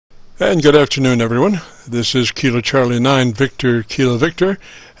And good afternoon, everyone. This is Kilo Charlie 9 Victor Kilo Victor,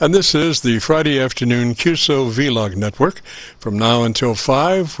 and this is the Friday afternoon QSO-VLOG network. From now until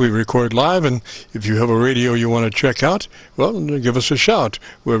 5, we record live, and if you have a radio you want to check out, well, give us a shout.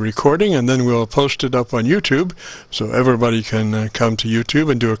 We're recording, and then we'll post it up on YouTube, so everybody can come to YouTube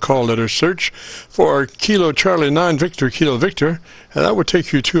and do a call letter search for Kilo Charlie 9 Victor Kilo Victor, and that would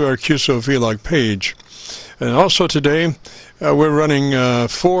take you to our QSO-VLOG page. And also today, we're running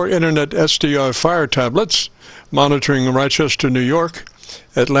 4 Internet SDR Fire tablets, monitoring Rochester, New York,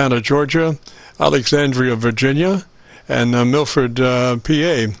 Atlanta, Georgia, Alexandria, Virginia, and Milford,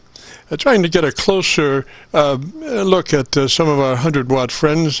 PA. Trying to get a closer look at some of our 100-watt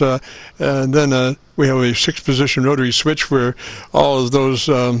friends. And then we have a 6-position rotary switch where all of those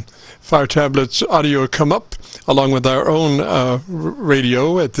fire tablets audio come up, along with our own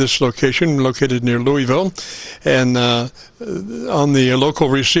radio at this location located near Louisville. And on the local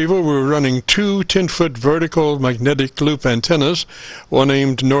receiver, we're running 2 10-foot vertical magnetic loop antennas, one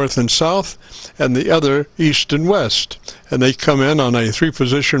aimed north and south, and the other east and west. And they come in on a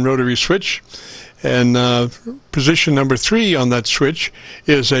 3-position rotary switch. And position number 3 on that switch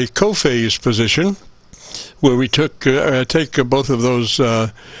is a co-phase position, where we take both of those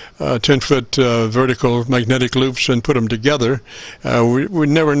 10-foot vertical magnetic loops and put them together. We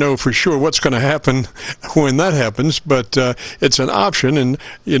never know for sure what's going to happen when that happens, but it's an option, and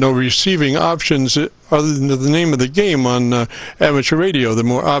you know, receiving options are the name of the game on amateur radio. The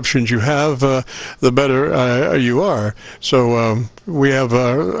more options you have, the better you are. So we have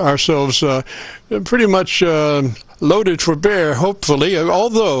ourselves pretty much loaded for bear, hopefully,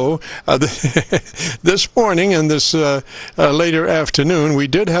 although this morning and this later afternoon we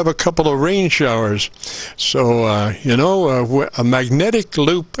did have a couple of rain showers. So you know, a magnetic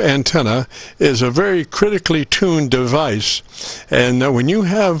loop antenna is a very critically tuned device, and when you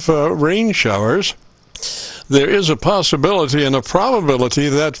have rain showers, there is a possibility and a probability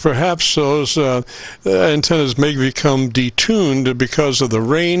that perhaps those antennas may become detuned because of the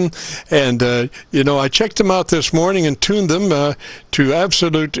rain. And, you know, I checked them out this morning and tuned them to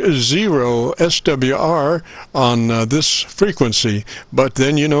absolute 0 SWR on this frequency. But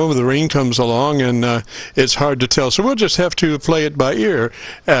then, you know, the rain comes along and it's hard to tell. So we'll just have to play it by ear,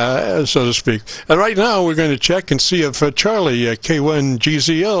 so to speak. And right now we're going to check and see if Charlie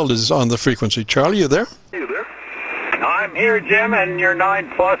K1GZL is on the frequency. Charlie, you there? You there? I'm here, Jim, and your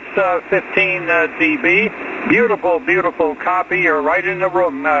 9 plus 15 dB. Beautiful, beautiful copy. You're right in the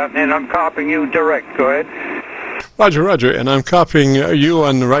room, and I'm copying you direct. Go ahead. Roger, Roger, and I'm copying you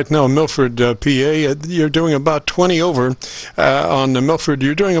on right now Milford, PA. You're doing about 20 over on Milford.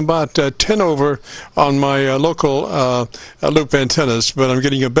 You're doing about 10 over on my local loop antennas, but I'm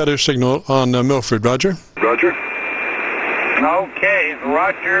getting a better signal on Milford. Roger? Roger. Okay,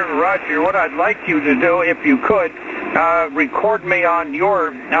 Roger. What I'd like you to do, if you could, record me on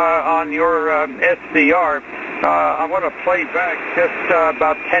your SDR. I want to play back just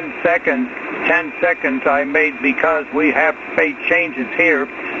about 10 seconds. 10 seconds I made because we have made changes here,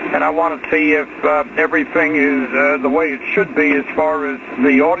 and I want to see if everything is the way it should be as far as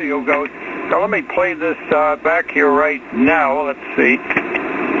the audio goes. So let me play this back here right now. Let's see.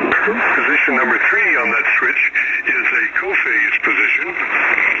 Position number 3 on that switch is a co-phase position,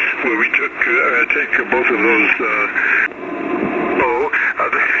 where we take both of those.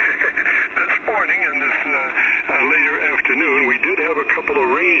 This morning and this later afternoon, we did have a couple of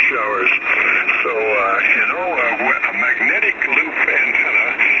rain showers. So, you know, a magnetic loop antenna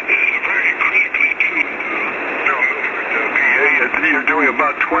is a very critically tuned PA. You're doing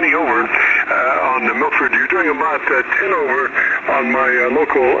about 20 over on the Milford. You're doing about 10 over on my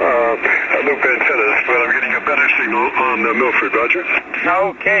local loop antennas, but I'm getting a better signal on Milford. Roger.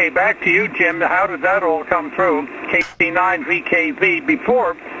 Okay, back to you, Jim. How did that all come through? KC9VKV.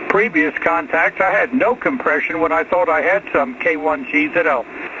 Before previous contacts, I had no compression when I thought I had some K1GZL.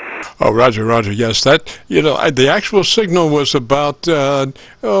 Oh, Roger, Roger. Yes, that, you know, the actual signal was about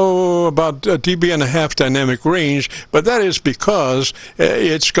about a dB&1/2 dynamic range, but that is because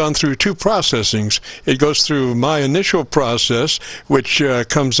it's gone through 2 processings. It goes through my initial process, which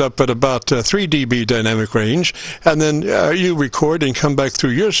comes up at about 3 dB dynamic range, and then you record and come back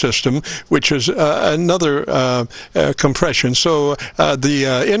through your system, which is another compression. So the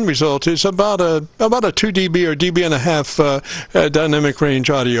end result is about a 2 dB or dB&1/2 dynamic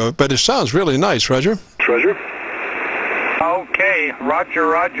range audio. But it sounds really nice, Roger. Roger. Okay,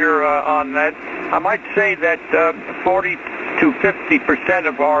 Roger on that. I might say that 40 to 50%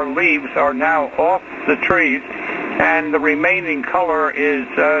 of our leaves are now off the trees, and the remaining color is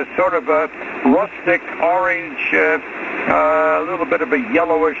sort of a rustic orange a little bit of a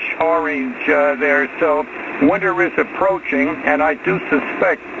yellowish orange there. So winter is approaching, and I do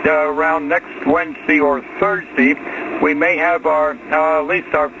suspect around next Wednesday or Thursday we may have at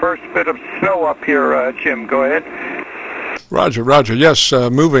least our first bit of snow up here. Jim, go ahead. Roger, Roger. Yes,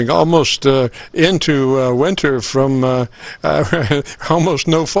 moving almost into winter from almost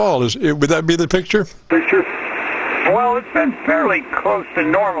no fall. Would that be the picture? Well, it's been fairly close to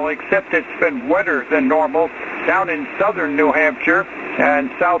normal, except it's been wetter than normal. Down in southern New Hampshire and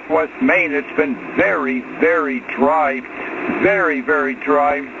southwest Maine, it's been very, very dry. Very, very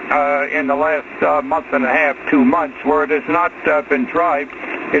dry in the last month and a half, 2 months, where it has not been dry.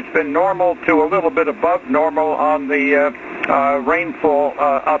 It's been normal to a little bit above normal on the rainfall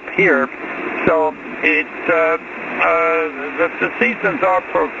up here. So it's the seasons are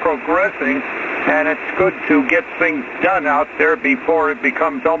progressing, and it's good to get things done out there before it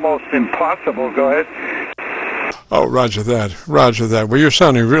becomes almost impossible. Go ahead. Oh, roger that, roger that. Well, you're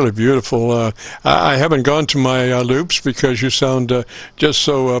sounding really beautiful. I haven't gone to my loops because you sound just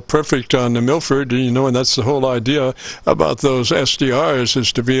so perfect on the Milford, you know, and that's the whole idea about those SDRs,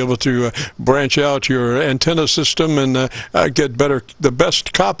 is to be able to branch out your antenna system and get the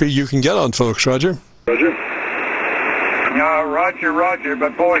best copy you can get on folks. Roger? Roger. Roger, Roger.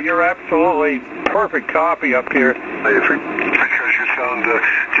 But boy, you're absolutely perfect copy up here. Because you sound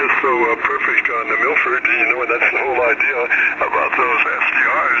just so perfect on the Milford, you know, and that's the whole idea about those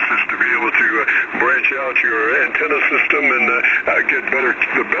SDRs, is to be able to branch out your antenna system and get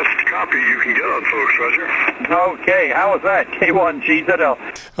the best copy you can get on folks. Roger. Okay, how was that? K1GZL.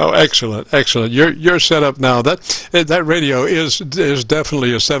 Oh, excellent, excellent. You're set up now. That radio is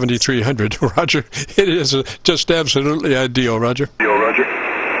definitely a 7300, Roger. It is just absolutely ideal, Roger. Roger.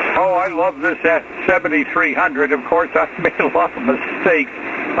 Oh, I love this at 7300. Of course, I've made a lot of mistakes.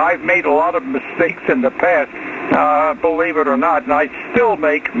 I've made a lot of mistakes in the past, believe it or not, and I still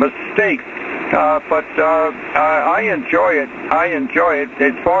make mistakes. But I enjoy it. I enjoy it.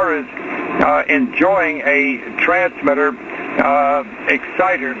 As far as enjoying a transmitter,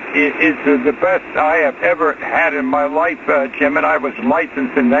 exciter is the best I have ever had in my life, Jim, and I was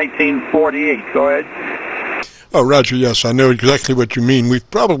licensed in 1948. Go ahead. Oh, Roger, yes, I know exactly what you mean. We've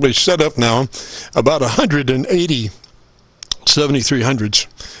probably set up now about 180 7300s,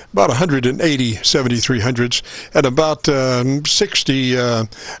 about 180 7300s, and about 60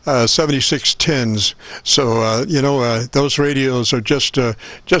 7610s. So, you know, those radios are just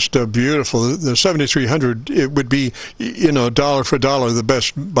beautiful. The 7300, it would be, you know, dollar for dollar the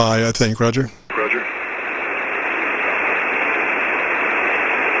best buy, I think, Roger. Roger.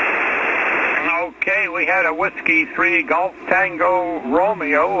 Okay, we had a Whiskey 3 Golf Tango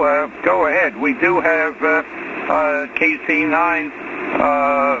Romeo. Go ahead. We do have KC9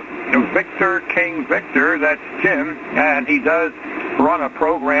 Victor King Victor. That's Jim, and he does run a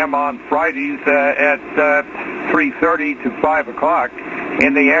program on Fridays at 3:30 to 5 o'clock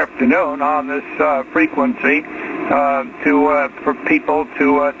in the afternoon on this frequency for people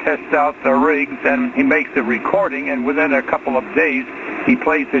to test out the rigs, and he makes a recording, and within a couple of days he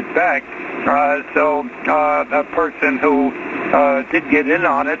plays it back. So a person who did get in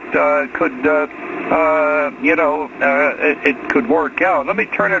on it could, you know, it could work out. Let me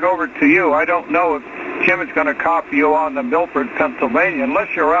turn it over to you. I don't know if Jim is going to copy you on the Milford, Pennsylvania,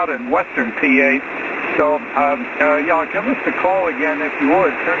 unless you're out in western PA. So, yeah, give us a call again if you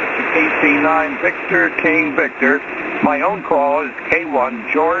would. Turn it to KC9 Victor King Victor. My own call is K1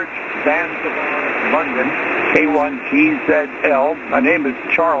 George Zanzibar London, K1GZL. My name is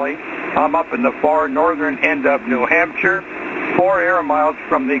Charlie. I'm up in the far northern end of New Hampshire, 4 air miles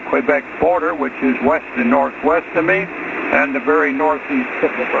from the Quebec border, which is west and northwest of me, and the very northeast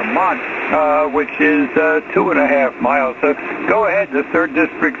tip of Vermont, which is 2.5 miles. So go ahead, the 3rd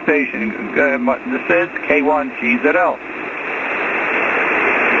District Station. This is K1GZL.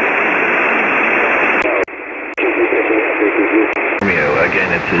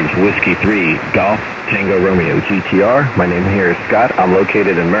 Again, it is Whiskey 3 Golf Tango Romeo GTR. My name here is Scott. I'm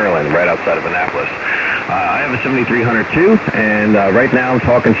located in Maryland, right outside of Annapolis. I have a 7300 too, and right now I'm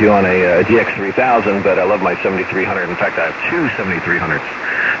talking to you on a DX3000, but I love my 7300. In fact, I have 2 7300s.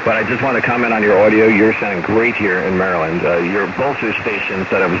 But I just want to comment on your audio. You're sounding great here in Maryland. Your both your stations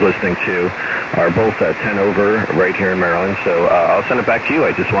that I was listening to are both 10 over right here in Maryland. So I'll send it back to you.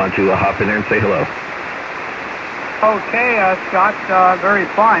 I just wanted to hop in there and say hello. Okay, Scott, very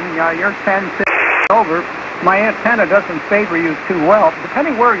fine. You're 10 over. My antenna doesn't favor you too well.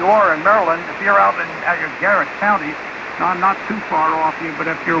 Depending where you are in Maryland, if you're out in Garrett County, not too far off you, but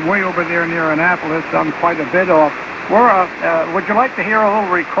if you're way over there near Annapolis, I'm quite a bit off. Would you like to hear a little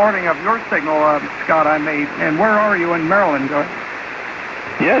recording of your signal, Scott, I made? And where are you in Maryland?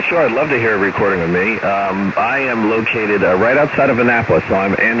 Yeah, sure. I'd love to hear a recording of me. I am located right outside of Annapolis, so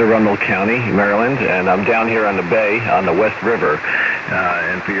I'm Anne Arundel County, Maryland, and I'm down here on the bay on the West River.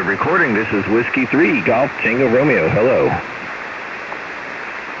 And for your recording, this is Whiskey 3, Golf Tango Romeo. Hello.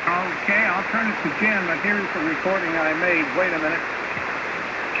 Okay, I'll turn it to Jim, but here's the recording I made. Wait a minute.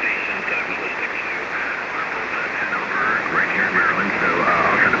 Stations I've been listening to are over right here in Maryland, so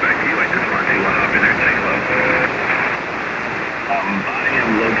I'll turn it back to you. I just want to hop in there and say hello. I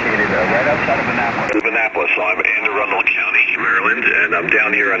am located right outside of Annapolis, so I'm Anne Arundel County, Maryland, and I'm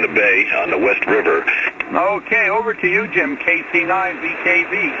down here on the bay on the West River. Okay, over to you, Jim.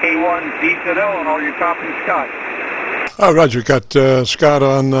 KC9VKV, K1Z0, and all your topping, Scott. Roger, got Scott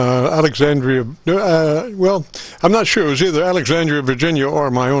on Alexandria. Well, I'm not sure. It was either Alexandria, Virginia, or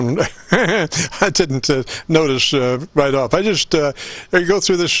my own. I didn't notice right off. I just go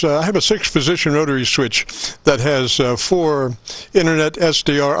through this. I have a 6-position rotary switch that has 4 Internet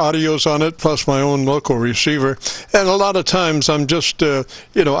SDR audios on it, plus my own local receiver. And a lot of times I'm just,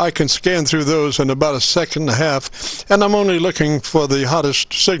 I can scan through those in about a second and a half, and I'm only looking for the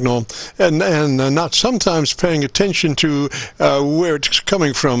hottest signal, and not sometimes paying attention to where it's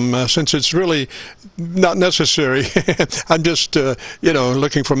coming from, since it's really not necessary. I'm just,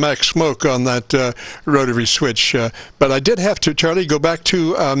 looking for max smoke on that rotary switch. But I did have to, Charlie, go back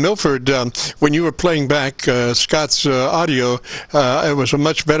to Milford. When you were playing back Scott's audio, it was a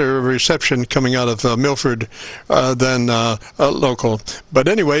much better reception coming out of Milford than local. But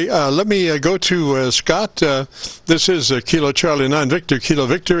anyway, let me go to Scott. This is Kilo Charlie 9 Victor, Kilo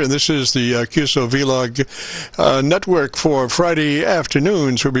Victor, and this is the QSO-VLOG network for Friday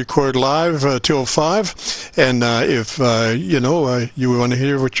afternoons. We record live till 5, and if you want to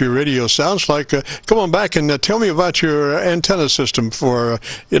hear what your radio sounds like, come on back and tell me about your antenna system for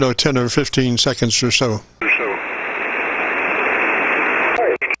 10 or 15 seconds or so.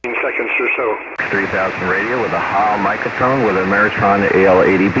 3000 radio with a HA microphone with a Meritron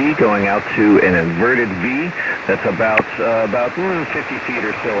AL80B going out to an inverted V that's about 50 feet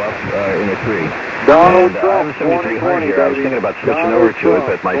or so up in a tree. Donald Trump, I have a 7300 here. I was thinking about switching over to it,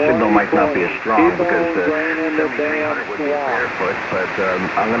 but my signal might not be as strong because the 7300 would be a barefoot. But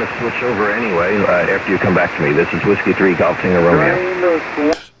I'm going to switch over anyway after you come back to me. This is Whiskey 3 Golf Tango Romeo.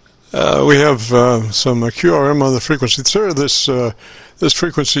 We have some QRM on the frequency. Sir, this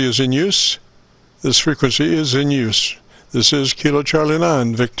frequency is in use. This frequency is in use. This is Kilo Charlie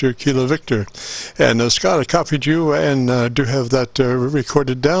 9, Victor, Kilo Victor. And Scott, I copied you and do have that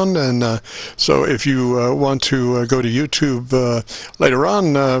recorded down. And so if you want to go to YouTube later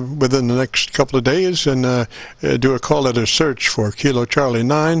on within the next couple of days and do a call letter search for Kilo Charlie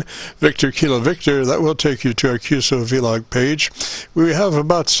 9, Victor, Kilo Victor, that will take you to our QSO-VLOG page. We have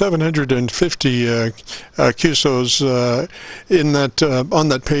about 750 QSOs in that, on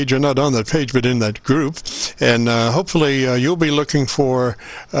that page, or not on that page, but in that group. And hopefully you'll be looking for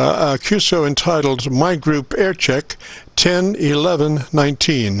a QSO entitled My Group Aircheck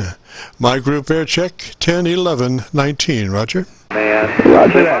 101119. My Group Aircheck 101119. Roger?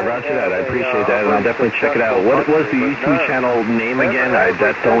 Roger that. I appreciate that, and I'll definitely check it out. What was the YouTube channel name again?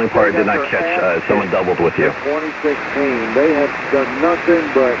 That's the only part I did not catch. Someone doubled with you. 2016. They have done nothing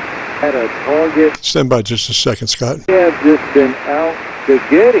but had a target. Stand by just a second, Scott. They have just been out to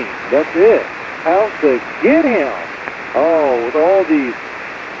get him. That's it. Out to get him. Oh, with all these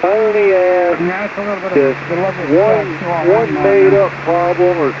phony ass, one made up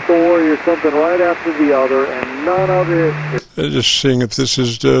problem or story or something right after the other, and none of it. Just seeing if this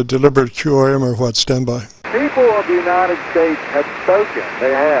is deliberate QRM or what. Stand by. People of the United States have spoken.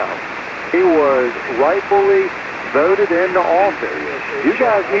 They have. He was rightfully voted into office. You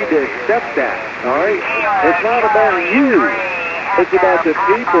guys need to accept that, all right? It's not about you. It's about the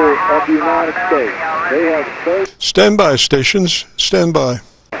people of the United States. They have spoken. Stand by, stations. Stand by.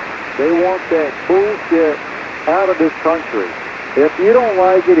 They want that bullshit out of this country. If you don't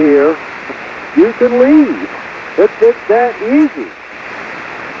like it here, you can leave. It's that easy.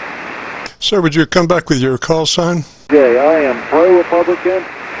 Sir, would you come back with your call sign? Okay, I am pro-Republican,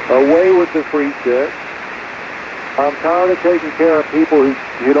 away with the free shit. I'm tired of taking care of people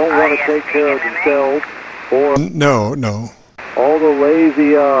who don't want to take care of themselves. Or no. all the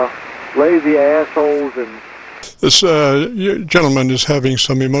lazy assholes and... This gentleman is having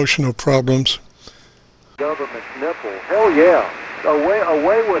some emotional problems. Government nipple. Hell yeah.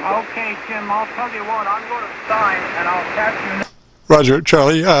 Away with them. Okay, Jim, I'll tell you what, I'm going to sign and I'll catch you. Roger,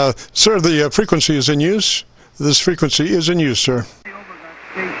 Charlie. Sir, the frequency is in use. this frequency is in use, sir.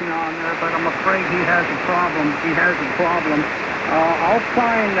 Station on there, but I'm afraid he has a problem. I'll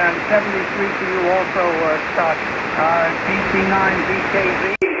find 73 for you also, Scott.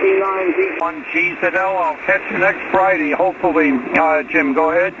 KC9VKV. On GZL. I'll catch you next Friday, hopefully. Jim,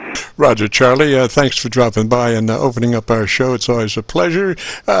 go ahead. Roger, Charlie. Thanks for dropping by and opening up our show. It's always a pleasure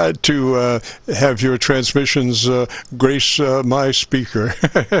to have your transmissions grace my speaker.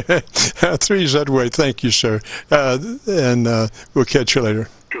 3Z-way. Thank you, sir. And we'll catch you later.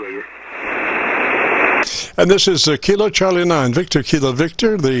 And this is Kilo Charlie 9, Victor Kilo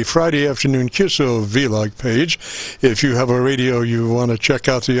Victor, the Friday afternoon QSO-VLOG page. If you have a radio you want to check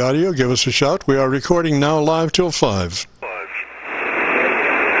out the audio, give us a shout. We are recording now live till 5.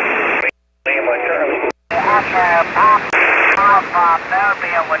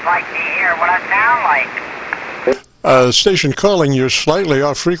 Would like to hear what I sound like. Station calling, you're slightly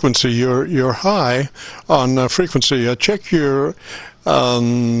off frequency. You're high on frequency. Check your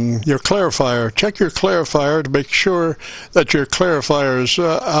clarifier. Check your clarifier to make sure that your clarifier is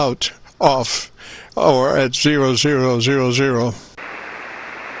off, or at 0000.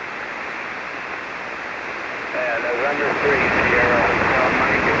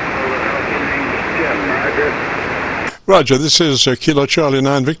 Roger, this is Kilo Charlie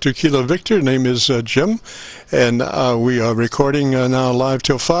 9, Victor Kilo Victor. Name is Jim, and we are recording now live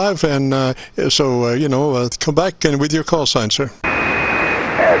till 5, and so, come back and with your call sign, sir.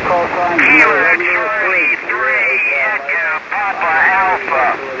 Call sign Charlie 3, Echo Papa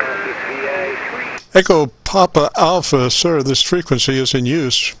Echo Papa Alpha. Alpha, sir, this frequency is in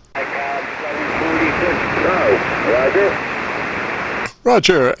use.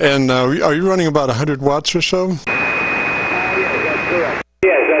 Roger, and are you running about 100 watts or so?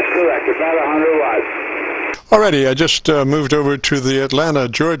 Yes, that's correct. About 100 watts. Alrighty, I just moved over to the Atlanta,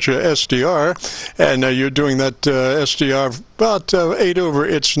 Georgia SDR, and you're doing that SDR about 8 over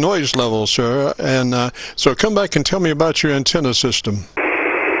its noise level, sir. And so come back and tell me about your antenna system. Yeah,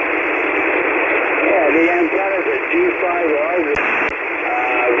 the antenna's a G5R.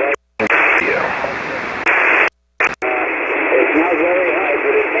 It's not very high,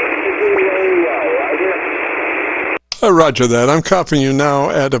 but it makes it do very well, Roger. Roger that. I'm copying you now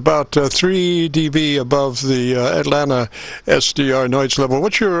at about 3 dB above the Atlanta SDR noise level.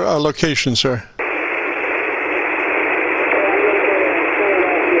 What's your location, sir?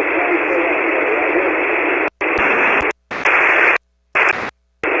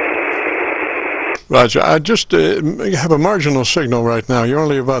 Roger, I just have a marginal signal right now. You're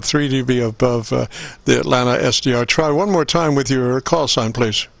only about 3 dB above the Atlanta SDR. Try one more time with your call sign,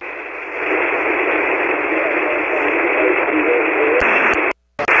 please.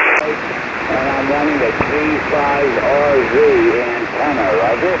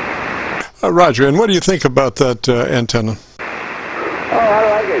 Roger, and what do you think about that antenna? Oh, I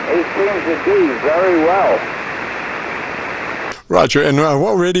like it. It seems to do very well. Roger, and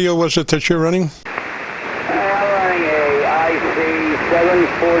what radio was it that you're running? I'm running a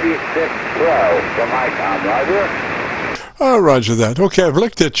IC746 Pro from ICOM, Roger. Oh, roger that. Okay, I've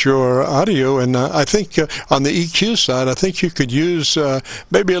looked at your audio, and I think on the EQ side, I think you could use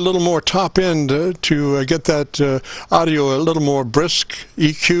maybe a little more top end to get that audio a little more brisk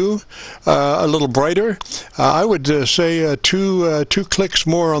EQ, a little brighter. I would say two clicks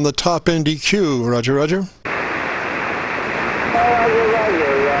more on the top end EQ. Roger, roger. Roger.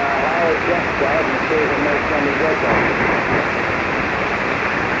 I'll adjust that and see if it makes any difference.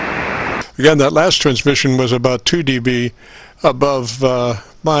 Again, that last transmission was about 2 dB above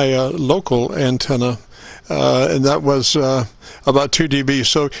my local antenna, and that was about 2 dB.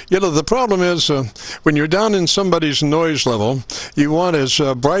 So, the problem is when you're down in somebody's noise level, you want as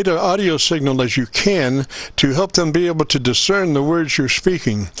bright an audio signal as you can to help them be able to discern the words you're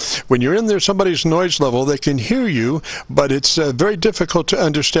speaking. When you're in there somebody's noise level, they can hear you, but it's very difficult to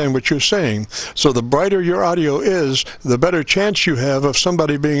understand what you're saying. So the brighter your audio is, the better chance you have of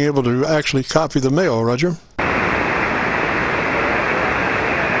somebody being able to actually copy the mail. Roger?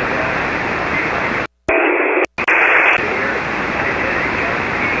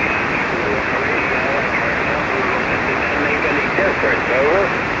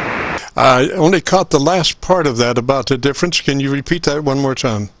 I only caught the last part of that about the difference. Can you repeat that one more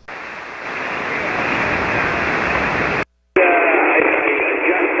time? I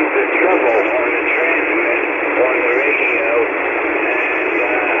adjusted the treble on the transmit on the radio,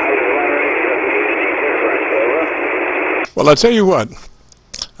 and I was wondering if it made any difference, over. Well, I'll tell you what.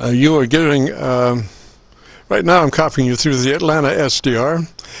 You are getting... right now I'm copying you through the Atlanta SDR,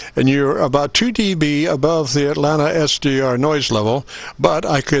 and you're about 2 dB above the Atlanta SDR noise level, but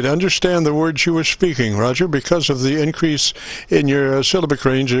I could understand the words you were speaking, Roger, because of the increase in your syllabic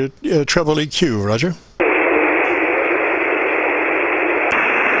range at treble EQ, Roger.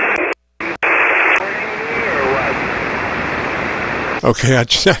 Okay,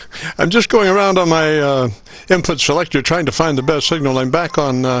 I'm just going around on my input selector trying to find the best signal. I'm back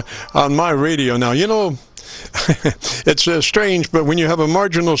on my radio now. You know, it's strange, but when you have a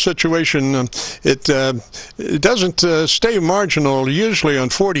marginal situation, it doesn't stay marginal usually on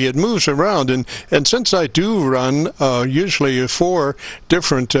 40. It moves around, and since I do run usually 4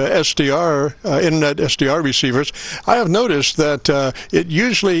 different SDR internet SDR receivers, I have noticed that it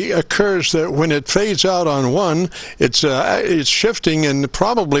usually occurs that when it fades out on one, it's shifting and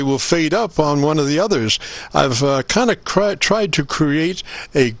probably will fade up on one of the others. I've kind of tried to create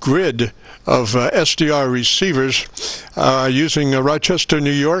a grid of SDR receivers using Rochester,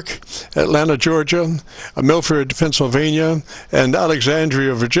 New York, Atlanta, Georgia, Milford, Pennsylvania, and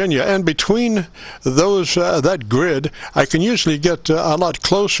Alexandria, Virginia. And between those that grid, I can usually get a lot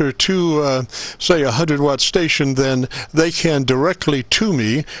closer to, say, a 100-watt station than they can directly to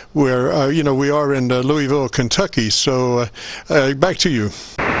me, where you know, we are in Louisville, Kentucky. So back to you.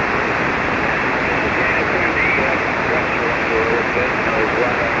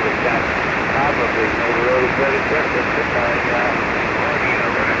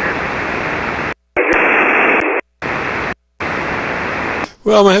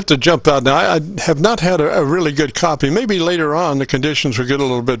 Well, I'm going to have to jump out now. I have not had a really good copy. Maybe later on the conditions will get a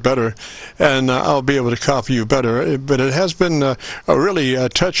little bit better, and I'll be able to copy you better. But it has been a really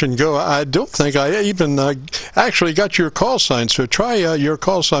touch and go. I don't think I even actually got your call sign, so try your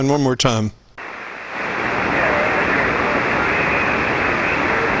call sign one more time.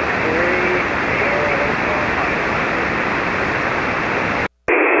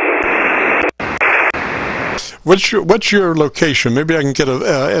 What's your location? Maybe I can get a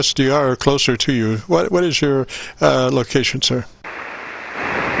SDR closer to you. What is your location, sir?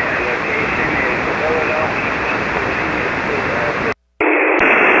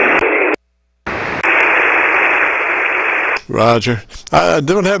 Roger. I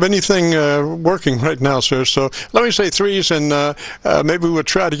don't have anything working right now, sir, so let me say 3s, and maybe we'll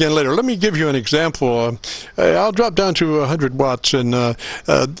try it again later. Let me give you an example. I'll drop down to 100 watts and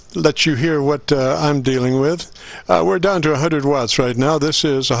let you hear what I'm dealing with. We're down to 100 watts right now. This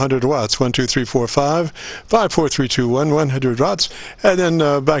is 100 watts. 1, 2, 3, 4, 5, 5, 4, 3, 2, 1, 100 watts. And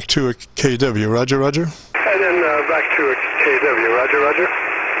then back to a KW. Roger, Roger. And then back to a KW. Roger, Roger.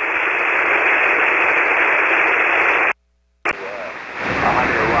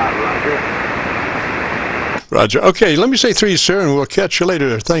 Roger. Okay, let me say 3, sir, and we'll catch you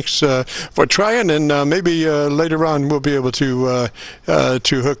later. Thanks for trying, and maybe later on we'll be able to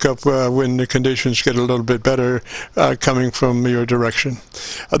hook up when the conditions get a little bit better coming from your direction.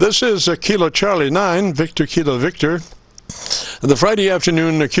 This is Kilo Charlie 9, Victor Kilo Victor, the Friday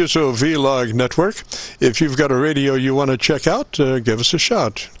afternoon QSO-VLOG network. If you've got a radio you want to check out, give us a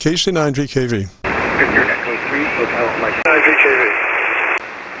shout. KC9VKV. Victor Echo 3, Hotel Mike 9VKV.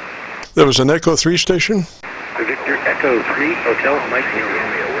 There was an Echo 3 station? Victor Echo 3, Hotel Mike Romeo.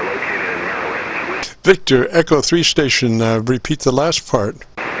 We're located in Maryland. Victor Echo 3 station. Repeat the last part.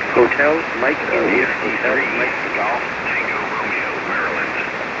 Hotel Mike India. Hotel Mike Golf Tango Romeo, Maryland.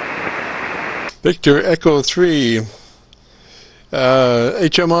 Victor Echo 3.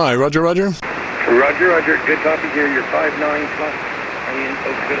 HMI. Roger, Roger. Roger, Roger. Good copy here. You're 5-9 plus. In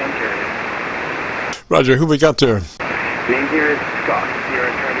Oakville, Ontario. Roger. Who we got there? Name here is Scott. You're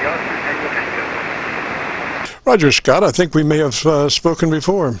in Charlie Oscar. Roger, Scott. I think we may have spoken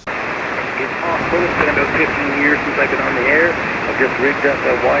before. It's possible. It's been about 15 years since I've been on the air. I've just rigged up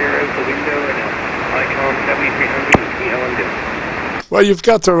a wire out the window and an Icon 7300 and see how I'm doing. Well, you've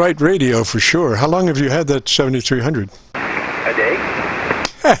got the right radio for sure. How long have you had that 7300? A day.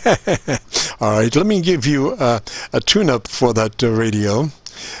 All right, let me give you a tune-up for that radio.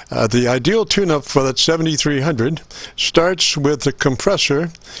 The ideal tune-up for that 7300 starts with the compressor,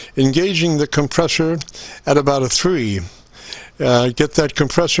 engaging the compressor at about a 3. Get that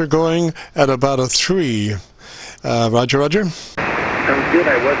compressor going at about a 3. Roger, Roger. Sounds good.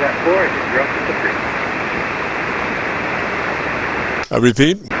 I was at 4. I just dropped it to 3.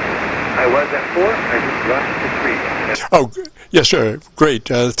 Repeat. I was at 4. I just dropped it to 3. Oh, Yes, sir. Great.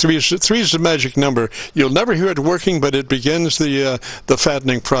 Three is the magic number. You'll never hear it working, but it begins the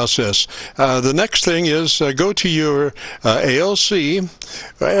fattening process. The next thing is go to your ALC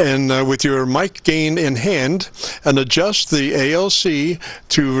and with your mic gain in hand and adjust the ALC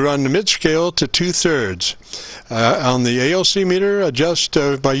to run mid-scale to 2/3. On the ALC meter, adjust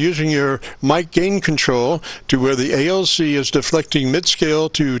by using your mic gain control to where the ALC is deflecting mid-scale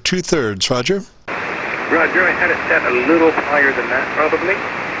to 2/3. Roger? Roger, I had it set a little higher than that, probably.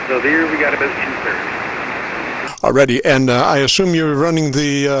 So there we got about 2/3. Alrighty, and I assume you're running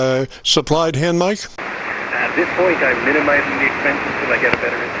the supplied hand mic? At this point, I'm minimizing the expenses until I get a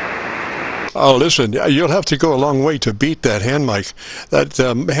better instrument. Oh, listen, you'll have to go a long way to beat that hand mic. That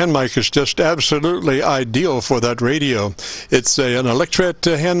hand mic is just absolutely ideal for that radio. It's an electret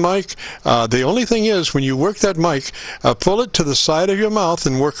hand mic. The only thing is, when you work that mic, pull it to the side of your mouth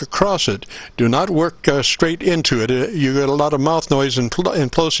and work across it. Do not work straight into it. You get a lot of mouth noise and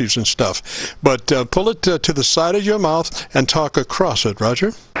plosives and stuff. But pull it to the side of your mouth and talk across it,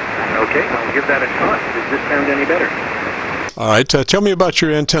 Roger? Okay, I'll give that a shot. Does this sound any better? All right, tell me about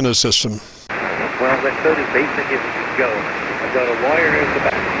your antenna system. Well, let's start as basic as we can go. I've got a wire out the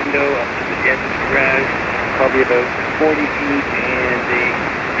back window up to the edge of the garage, probably about 40 feet, and a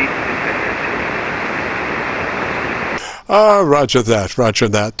decent antenna. Roger that, roger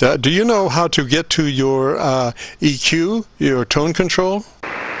that. Do you know how to get to your EQ, your tone control?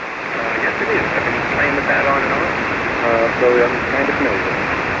 Yes, it is. I've been playing with that on and on, so I'm kind of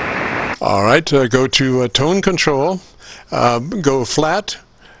familiar. All right, go to tone control, go flat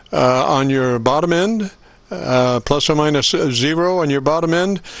on your bottom end, plus or minus 0 on your bottom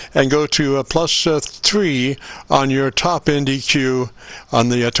end, and go to plus 3 on your top end EQ on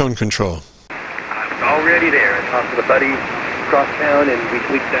the tone control. I was already there. I talked to the buddies across town, and we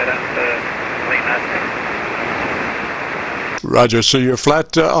tweaked that up late last night. Roger, so you're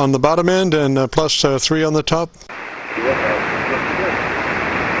flat on the bottom end and plus 3 on the top?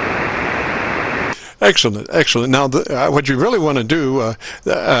 Excellent, excellent. Now, what you really want to do,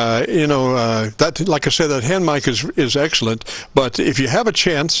 that, like I said, that hand mic is excellent. But if you have a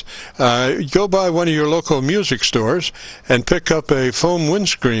chance, go by one of your local music stores and pick up a foam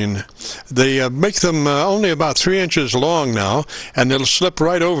windscreen. They make them only about 3 inches long now, and it'll slip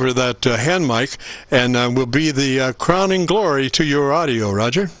right over that hand mic, and will be the crowning glory to your audio.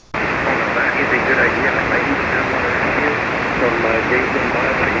 Roger. That is a good idea. I might even have one around here from days gone by,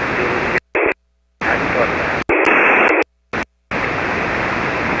 but I can still.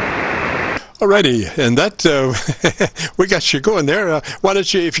 Alrighty, and that we got you going there. Why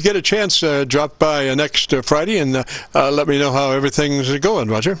don't you, if you get a chance, drop by next Friday and let me know how everything's going,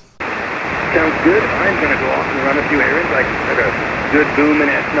 Roger. Sounds good. I'm going to go off and run a few errands. I got a good boom in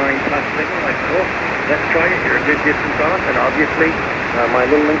S9 plus signal. I thought, let's try it. You're a good distance off, and obviously my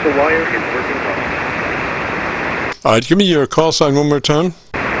little length of wire is working fine. All right, give me your call sign one more time.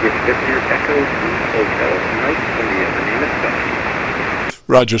 It's Victor Echo Hotel Mike India. The name is Scott.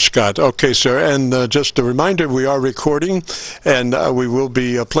 Roger Scott. Okay, sir. And just a reminder, we are recording, and we will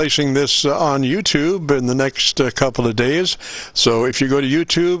be placing this on YouTube in the next couple of days. So if you go to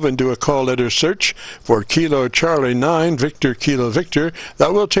YouTube and do a call letter search for Kilo Charlie 9, Victor Kilo Victor,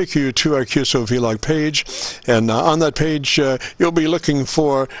 that will take you to our QSO-VLOG page. And on that page, you'll be looking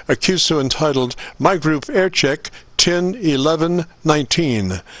for a QSO entitled My Group Aircheck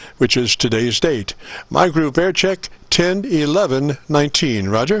 10/11/19, which is today's date. My Group Aircheck 10/11/19.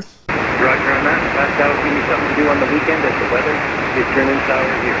 Roger? Roger on that. That'll give me something to do on the weekend as the weather is turning sour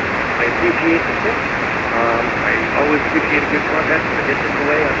here. I appreciate the tip. I always appreciate a good contact from a distance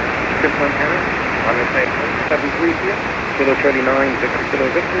away on simple antenna. On the same 7-3 here. Kilo Charlie 9, Victor Kilo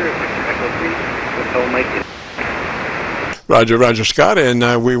Victor, Victor Echo 3, Hotel Mike. Roger, Roger Scott, and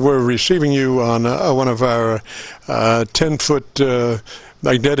we were receiving you on one of our 10-foot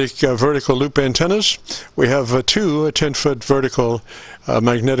magnetic vertical loop antennas. We have two 10-foot vertical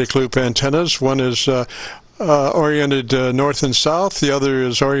magnetic loop antennas. One is oriented north and south, the other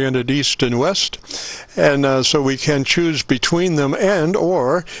is oriented east and west, and so we can choose between them, and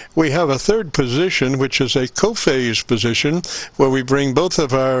or we have a third position, which is a co-phase position, where we bring both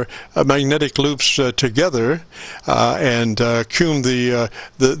of our magnetic loops together and cum the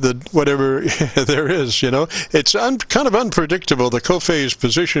whatever there is. It's kind of unpredictable, the co-phase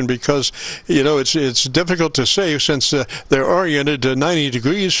position, because it's difficult to say since they're oriented 90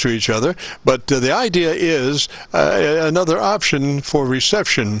 degrees to each other, but the idea is is another option for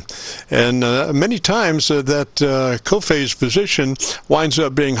reception. And many times that cophase position winds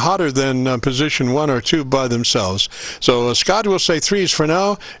up being hotter than position 1 or 2 by themselves. So Scott will say 3s for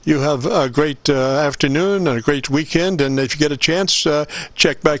now. You have a great afternoon and a great weekend, and if you get a chance,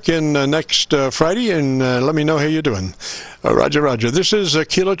 check back in next Friday and let me know how you're doing. Roger, roger. This is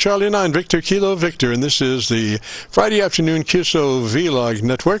Kilo Charlie 9, Victor Kilo Victor, and this is the Friday afternoon QSO-VLOG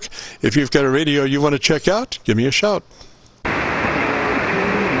network. If you've got a radio you want to check out, give me a shout.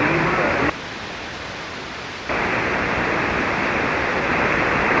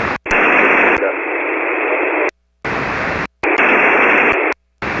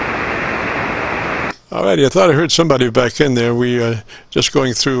 Alrighty, I thought I heard somebody back in there. We just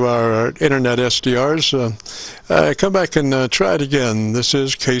going through our internet SDRs. Come back and try it again. This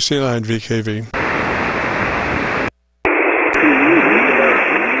is KC9VKV.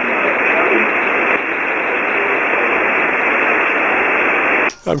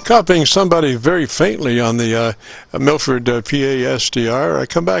 I'm copying somebody very faintly on the Milford PA SDR.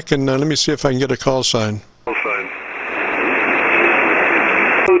 Come back and let me see if I can get a call sign.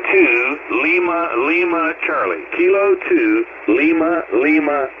 Lima Charlie. Kilo 2 Lima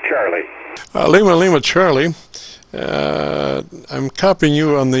Charlie. Lima Charlie. I'm copying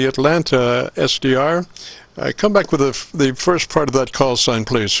you on the Atlanta SDR. Come back with the first part of that call sign,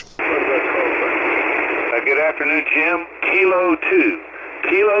 please. Good afternoon, Jim. Kilo 2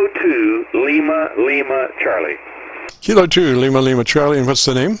 Lima Charlie. Kilo 2 Lima Charlie, and what's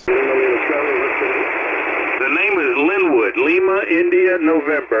the name? The name is Linwood. Lima India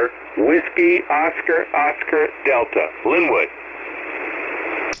November Whiskey Oscar Delta. Linwood.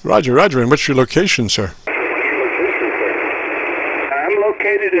 Roger, roger. And what's your location, sir? I'm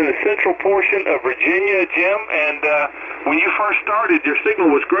located in the central portion of Virginia, Jim, and when you first started, your signal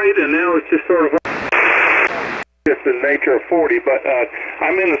was great, and now it's just sort of just the nature of 40, but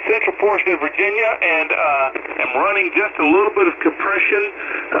I'm in the central portion of Virginia, and I'm running just a little bit of compression,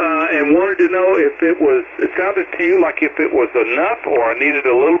 and wanted to know if it sounded to you like if it was enough, or I needed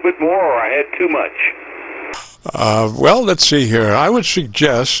a little bit more, or I had too much. Well, let's see here. I would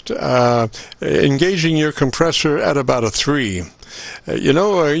suggest engaging your compressor at about a 3. You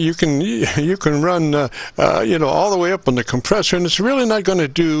know, you can run, all the way up on the compressor, and it's really not going to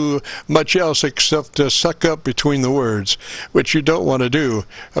do much else except suck up between the words, which you don't want to do.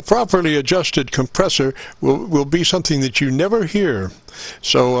 A properly adjusted compressor will be something that you never hear.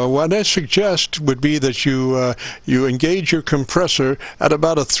 So what I suggest would be that you engage your compressor at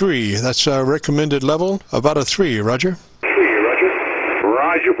about a 3. That's our recommended level, about a 3. Roger?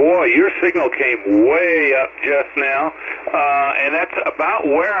 Roger, boy, your signal came way up just now, and that's about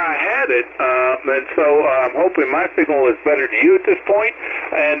where I had it, and so I'm hoping my signal is better to you at this point,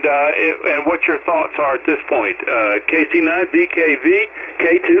 and what your thoughts are at this point. KC9VKV,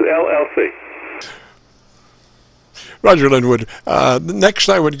 K2LLC. Roger, Linwood. Next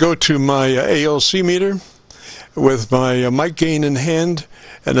I would go to my ALC meter with my mic gain in hand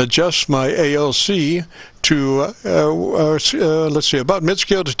and adjust my ALC to, let's see, about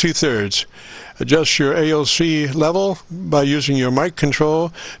mid-scale to 2/3. Adjust your ALC level by using your mic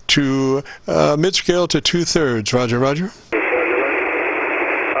control to mid-scale to 2/3. Roger, roger.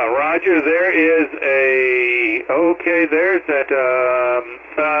 Roger, there is there's at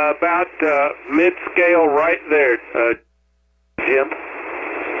about mid-scale right there, Jim.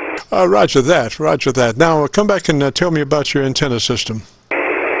 Roger that, roger that. Now come back and tell me about your antenna system.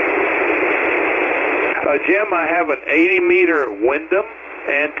 Jim, I have an 80-meter Wyndham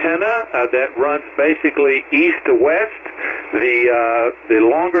antenna that runs basically east to west. The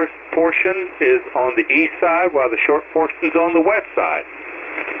longer portion is on the east side, while the short portion is on the west side.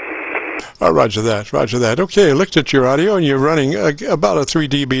 Roger that, roger that. Okay, I looked at your audio, and you're running about a 3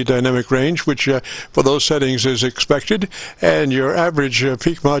 dB dynamic range, which for those settings is expected, and your average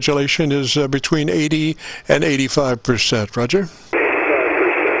peak modulation is between 80 and 85%. Roger?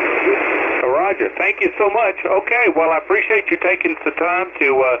 Roger, thank you so much. Okay, well, I appreciate you taking the time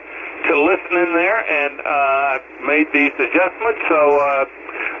to listen in there, and made these adjustments, so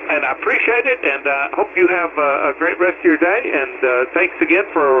and I appreciate it, and hope you have a great rest of your day, and thanks again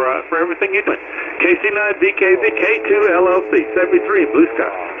for everything you're doing. KC9VKV, K2LLC, 73, Blue Sky.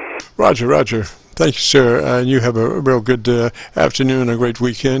 Roger, roger. Thank you, sir. And you have a real good afternoon, a great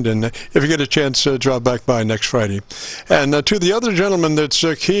weekend, and if you get a chance, drop back by next Friday. And to the other gentleman that's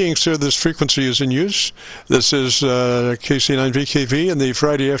keying, sir, this frequency is in use. This is KC9VKV and the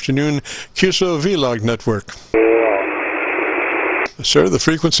Friday afternoon QSO-VLOG network. Sir, the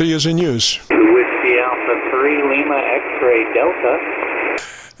frequency is in use. Whiskey Alpha 3 Lima X-Ray Delta.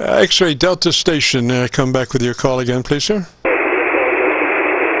 X-ray Delta Station, come back with your call again, please, sir.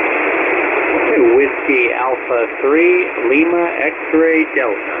 Whiskey Alpha 3, Lima X-ray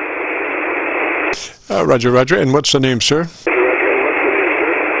Delta. Roger, roger. And what's the name, sir? The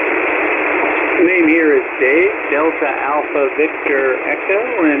name here is Dave, Delta Alpha Victor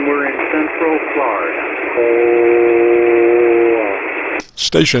Echo, and we're in Central Florida.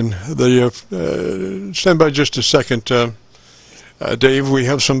 Station, stand by just a second. Dave, we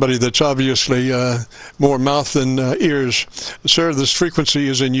have somebody that's obviously more mouth than ears. Sir, this frequency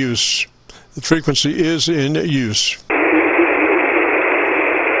is in use. The frequency is in use.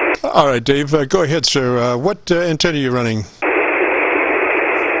 All right, Dave, go ahead, sir. What antenna are you running?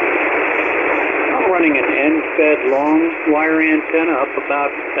 I'm running an end-fed long wire antenna up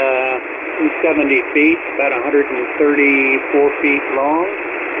about 70 feet, about 134 feet long.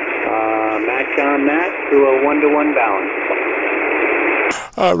 Match on that through a 1-to-1 balance.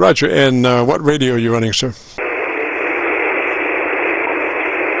 Roger. And what radio are you running, sir?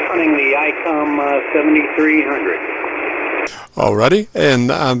 Running the ICOM 7300. Alrighty,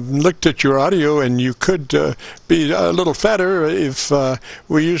 and I looked at your audio, and you could be a little fatter if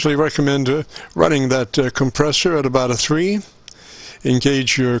we usually recommend running that compressor at about a 3.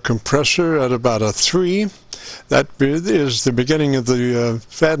 Engage your compressor at about a 3. That is the beginning of the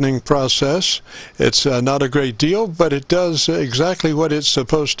fattening process. It's not a great deal, but it does exactly what it's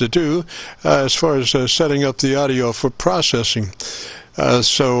supposed to do as far as setting up the audio for processing.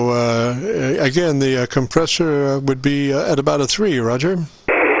 Again, the compressor would be at about a 3, Roger.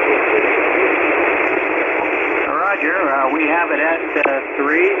 Roger, we have it at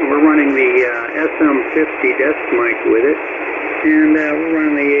 3. We're running the SM50 desk mic with it, and we're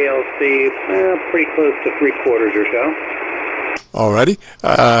running the ALC pretty close to 3/4 or so. Alrighty.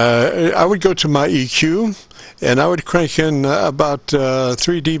 I would go to my EQ, and I would crank in about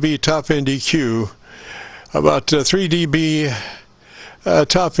 3 dB top-end EQ, about 3 dB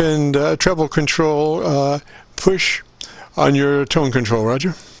top-end treble control push on your tone control, Roger.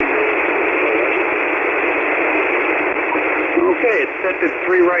 Okay, it's set to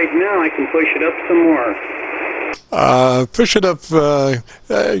 3 right now. I can push it up some more. Push it up,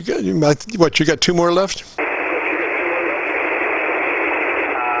 what, you got 2 more left?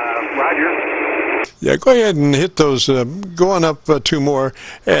 Roger. Yeah, go ahead and hit those, go on up 2 more,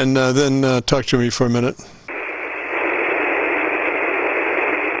 and then talk to me for a minute.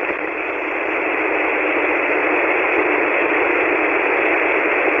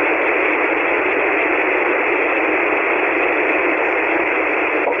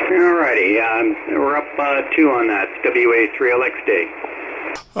 We're up 2 on that, WA3LXD.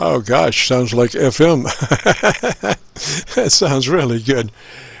 Oh gosh, sounds like FM. That sounds really good.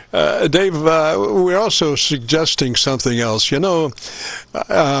 Dave, we're also suggesting something else. You know,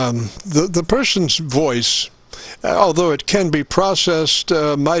 the person's voice, although it can be processed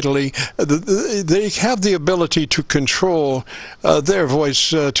mightily, they have the ability to control their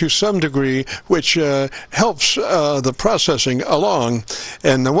voice to some degree, which helps the processing along.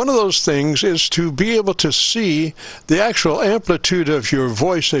 And one of those things is to be able to see the actual amplitude of your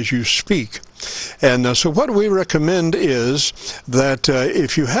voice as you speak. And so what we recommend is that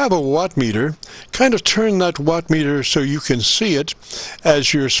if you have a watt meter, kind of turn that watt meter so you can see it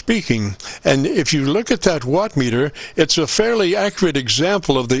as you're speaking. And if you look at that watt meter, it's a fairly accurate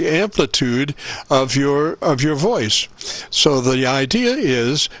example of the amplitude of your voice. So the idea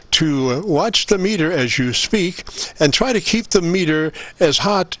is to watch the meter as you speak and try to keep the meter as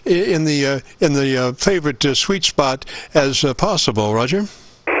hot in the favorite sweet spot as possible. Roger?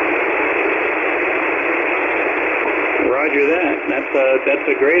 Roger that. That's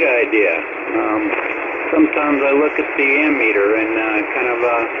a great idea. Sometimes I look at the ammeter and kind of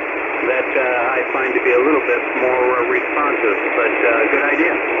that I find to be a little bit more responsive, but good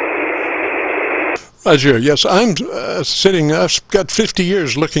idea. Roger, yes, I'm I've got 50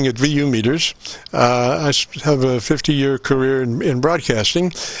 years looking at VU meters. I have a 50-year career in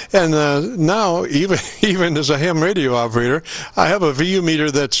broadcasting, and now, even as a ham radio operator, I have a VU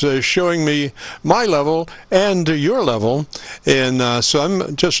meter that's showing me my level and your level, and so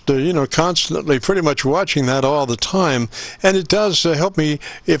I'm just, constantly pretty much watching that all the time, and it does help me.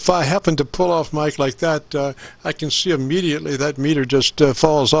 If I happen to pull off mic like that, I can see immediately that meter just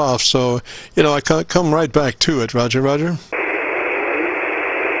falls off, so, I can't come right back to it. Roger, Roger. That's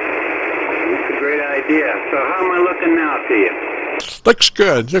a great idea. So how am I looking now to you? Looks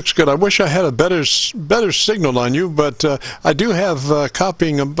good. Looks good. I wish I had a better signal on you, but I do have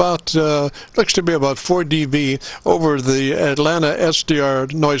copying about, looks to be about 4 dB over the Atlanta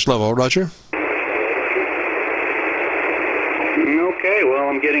SDR noise level. Roger? Okay, well,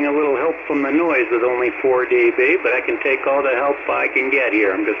 I'm I'm getting a little help from the noise with only 4 dB, but I can take all the help I can get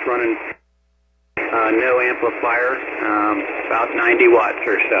here. I'm just running no amplifier, about 90 watts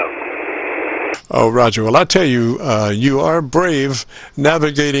or so. Oh, Roger. Well, I tell you, you are brave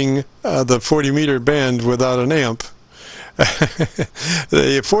navigating the 40-meter band without an amp.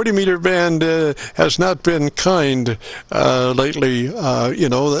 The 40-meter band has not been kind lately, you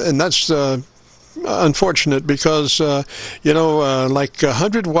know, and that's unfortunate because, you know, like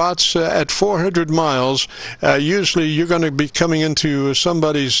 100 watts at 400 miles, usually you're going to be coming into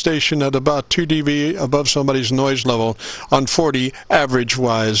somebody's station at about 2 dB above somebody's noise level on 40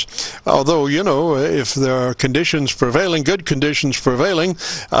 average-wise. Although, you know, if there are conditions prevailing, good conditions prevailing,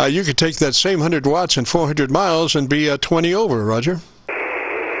 you could take that same 100 watts and 400 miles and be 20 over, Roger.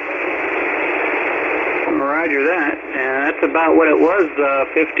 Roger that. That's about what it was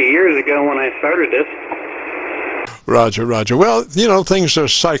 50 years ago when I started this. Roger, Roger. Well, you know, things are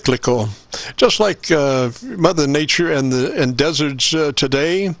cyclical. Just like Mother Nature and deserts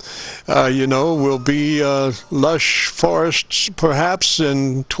today, you know, will be lush forests perhaps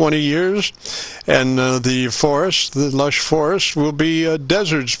in 20 years, and the lush forest will be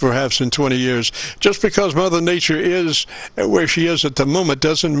deserts perhaps in 20 years. Just because Mother Nature is where she is at the moment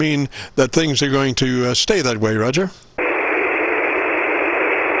doesn't mean that things are going to stay that way, Roger.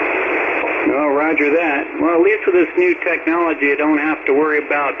 Roger that. Well, at least with this new technology, I don't have to worry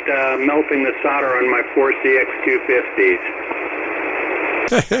about melting the solder on my 4CX250s.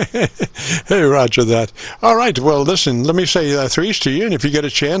 Hey, Roger that. All right, well, listen, let me say threes to you, and if you get a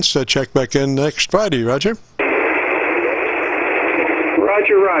chance, check back in next Friday, Roger.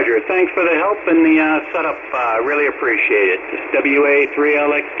 Roger. Thanks for the help and the setup. Really appreciate it. It's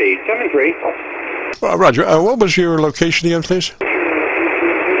WA3LXD 73. Well, Roger, what was your location again, please?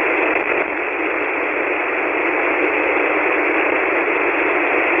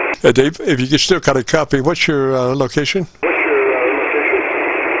 Dave, if you still got a copy, what's your location?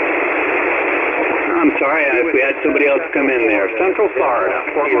 I'm sorry, we had somebody else come in there. Central Florida.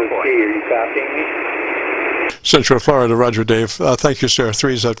 Are you copying me? Central Florida, Roger, Dave. Thank you, sir.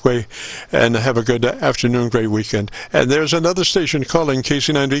 Three's that way. And have a good afternoon, great weekend. And there's another station calling,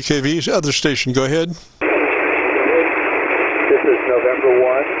 KC9VKV's other station. Go ahead. This is November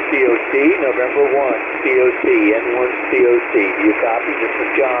 1, COC, November 1, COC, N1 COC. Do you copy? This is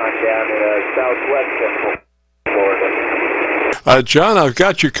John down in southwest Central Florida. John, I've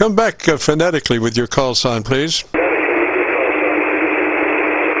got you. Come back phonetically with your call sign, please. Check.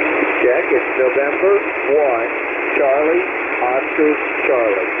 It's November 1, Charlie, Oscar,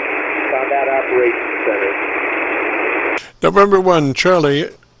 Charlie. Combat Operations Center. November 1, Charlie,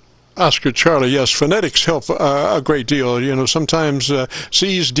 Oscar, Charlie. Yes, phonetics help a great deal. You know, sometimes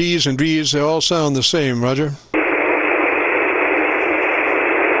C's, D's, and B's, they all sound the same, Roger.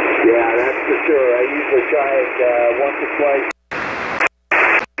 Yeah, that's for sure. I usually try it once or twice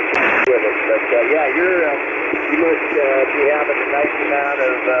with it. But, yeah, you must be having a nice amount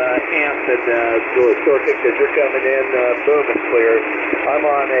of amps and circuit because you're coming in booming clear. I'm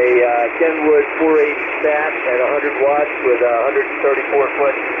on a Kenwood 480 stat at 100 watts with a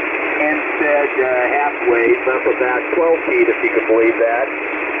 134-foot instead half wave up about 12 feet, if you can believe that,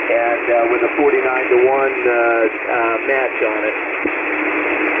 and with a 49-to-1 match on it.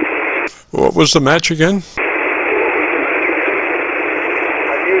 What was the match again?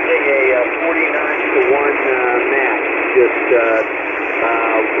 I'm using a 49-to-1 match, just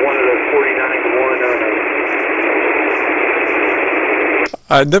one of those 49-to-1 on a...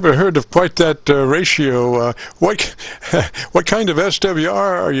 I'd never heard of quite that ratio. What kind of SWR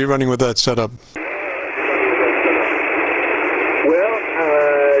are you running with that setup? Well,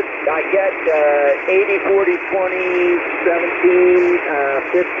 I get 80, 40, 20, 17,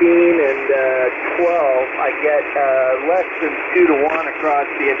 15, and 12. I get less than 2-to-1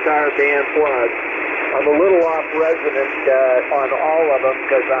 across the entire band plus. I'm a little off resonant on all of them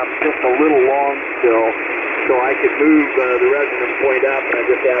because I'm just a little long still. So I could move the resonance point up, and I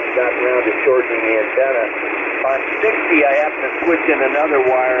just haven't gotten around to shortening the antenna. On 60, I happen to switch in another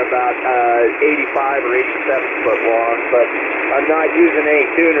wire about 85 or 87 foot long, but I'm not using any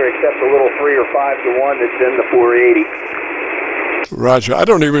tuner except a little 3 or 5-to-1 that's in the 480. Roger, I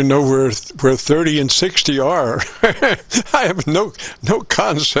don't even know where 30 and 60 are. I have no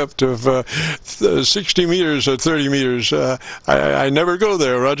concept of 60 meters or 30 meters. I never go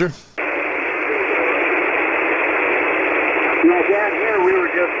there, Roger. Yeah, down here we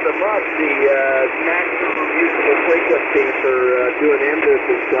were just above the maximum usable frequency for doing MDIS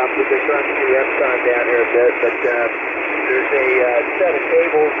and stuff. We've been trying to do Epson down here a bit, but there's a set of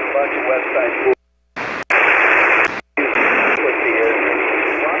tables and a bunch of websites.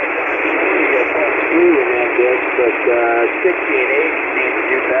 but 60 and 80 seem to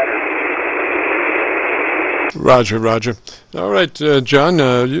do better. Roger, Roger. All right, John,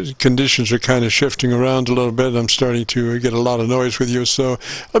 conditions are kind of shifting around a little bit. I'm starting to get a lot of noise with you, so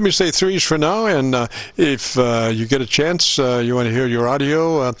let me say 3s for now, and if you get a chance, you want to hear your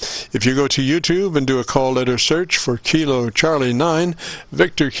audio, if you go to YouTube and do a call letter search for Kilo Charlie 9,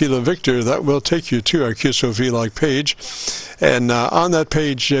 Victor Kilo Victor, that will take you to our QSO-VLOG page, and on that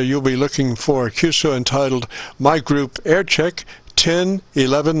page you'll be looking for a QSO entitled My Group Aircheck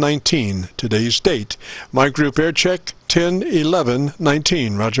 10-11-19, today's date. My Group Aircheck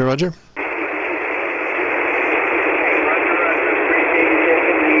 10-11-19. Roger, Roger. Roger, appreciate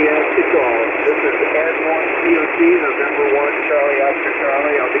you taking the call. This is Airborne COT, November 1, Charlie Oscar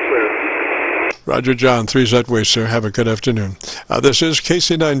Charlie. I'll be clear. Roger, John. 3's that way, sir. Have a good afternoon. This is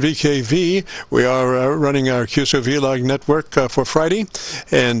KC9VKV. We are running our QSO-VLOG network for Friday,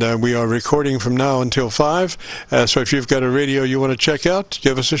 and we are recording from now until 5. So if you've got a radio you want to check out,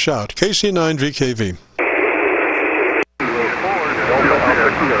 give us a shout. KC9VKV.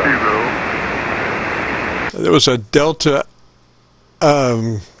 There was a Delta,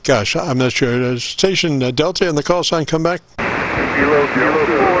 gosh, I'm not sure. Station Delta and the call sign come back? Kilo 4,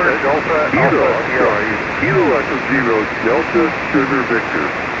 Delta Alpha, Kilo Echo 0, Delta Sugar Victor.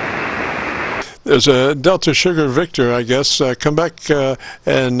 There's a Delta Sugar Victor, I guess. Come back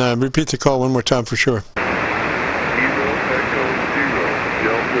and repeat the call one more time for sure. Kilo Echo 0,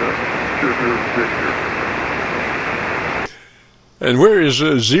 Delta Sugar Victor. And where is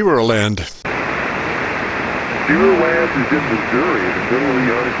Zeroland? Zeroland is in Missouri, in the middle of the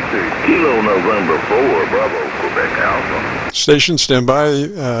United States. Kilo November 4, Bravo, Quebec Alpha. Station, stand by.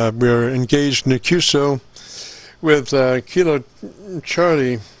 We're engaged in a QSO with Kilo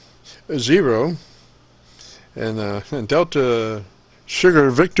Charlie 0 and Delta Sugar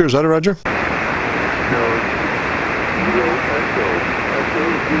Victor. Is that a Roger? No, Kilo Echo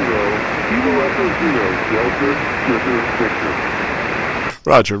 0, Kilo Echo 0, Delta Sugar Victor.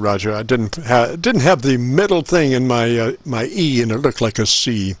 Roger, Roger. I didn't have the middle thing in my my E, and it looked like a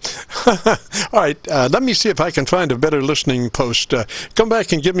C. All right, let me see if I can find a better listening post. Come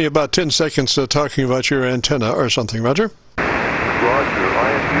back and give me about 10 seconds talking about your antenna or something, Roger. Roger,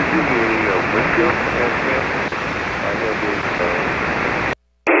 I am using a Windows antenna. I have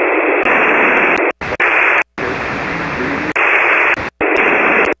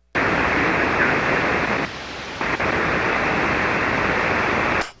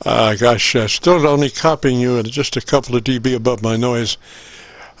Gosh, still only copying you at just a couple of dB above my noise.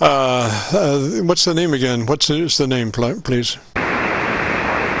 What's the name again? What's the name, please?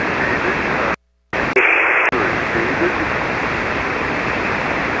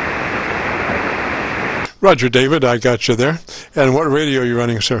 Roger, David, I got you there. And what radio are you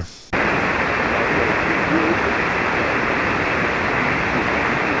running, sir?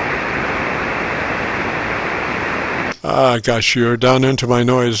 Gosh, you're down into my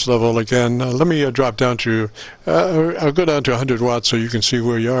noise level again. Let me drop down to, I'll go down to 100 watts so you can see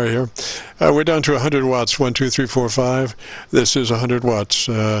where you are here. We're down to 100 watts, 1, 2, 3, 4, 5. This is 100 watts.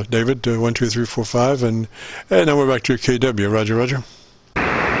 David, 1, 2, 3, 4, 5. And now we're back to KW. Roger, Roger.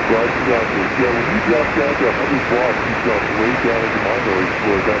 Roger, yeah, when you drop down to 100 watts, you drop way down into my noise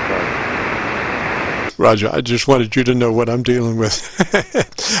floor at that time. Roger, I just wanted you to know what I'm dealing with.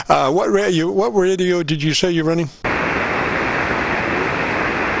 What radio did you say you're running?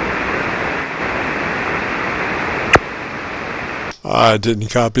 I didn't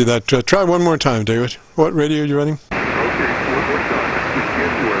copy that. Try one more time, David. What radio are you running? Okay, one more time.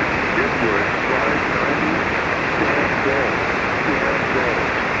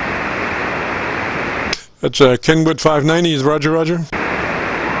 Kenwood, 590, That's Kenwood 590. Roger, Roger.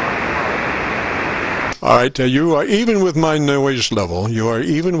 All right, you are even with my noise level. You are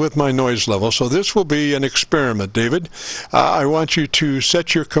even with my noise level. So this will be an experiment, David. I want you to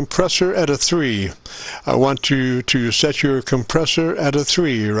set your compressor at a 3. I want you to set your compressor at a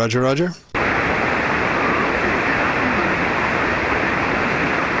 3. Roger, Roger.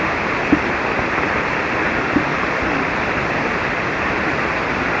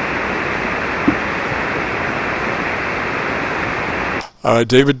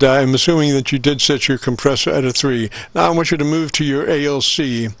 David, I'm assuming that you did set your compressor at a 3. Now I want you to move to your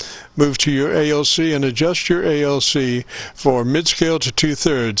ALC. Move to your ALC and adjust your ALC for mid-scale to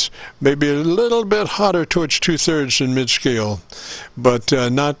 2/3. Maybe a little bit hotter towards 2/3 than mid-scale, but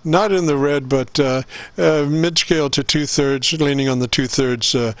not in the red, but mid-scale to 2/3, leaning on the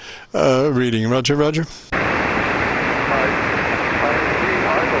 2/3 reading. Roger, Roger.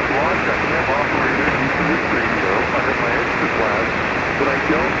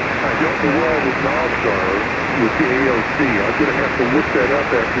 I don't know where all the knobs are. with the ALC. I'm going to have to look that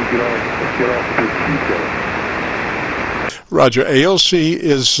up after we get off this detail. Roger. ALC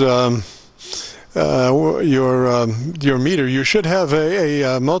is your meter. You should have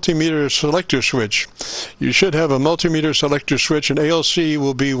a multimeter selector switch. You should have a multimeter selector switch, and ALC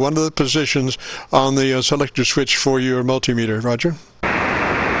will be one of the positions on the selector switch for your multimeter. Roger?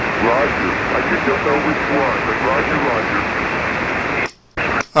 Roger. I just don't know which one, but Roger.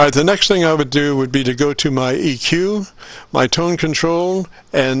 All right, the next thing I would do would be to go to my EQ, my tone control,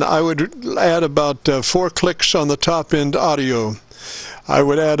 and I would add about 4 clicks on the top end audio. I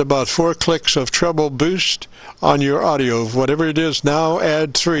would add about 4 clicks of treble boost on your audio. Whatever it is now,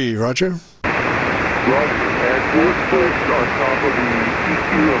 add 3. Roger? Roger. Add 4 clicks on top of the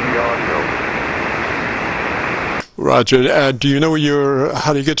EQ of the audio. Roger. Do you know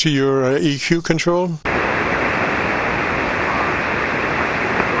how to get to your EQ control?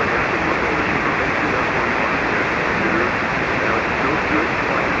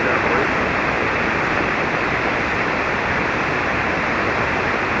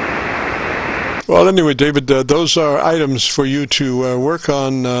 Well, anyway, David, those are items for you to work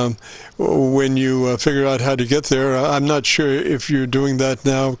on when you figure out how to get there. I'm not sure if you're doing that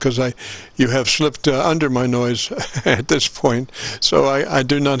now because you have slipped under my nose at this point, so I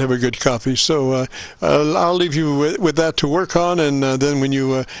do not have a good copy. So I'll leave you with that to work on, and then when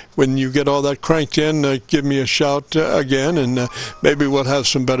you get all that cranked in, give me a shout again, and maybe we'll have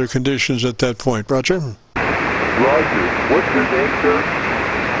some better conditions at that point. Roger? Roger. What's your name, sir?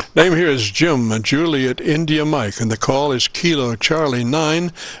 Name here is Jim, Juliet India Mike, and the call is Kilo Charlie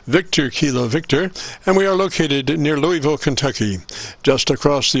 9, Victor Kilo Victor, and we are located near Louisville, Kentucky, just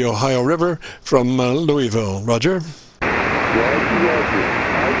across the Ohio River from Louisville. Roger? Roger. I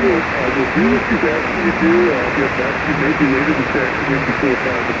will do what you've asked me to do, and I'll get back to you maybe later this afternoon before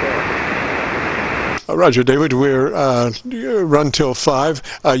 5 o'clock. Roger, David. We're run till 5.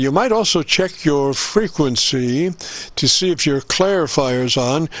 You might also check your frequency to see if your clarifier's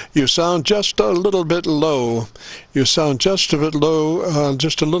on. You sound just a little bit low. You sound just a bit low,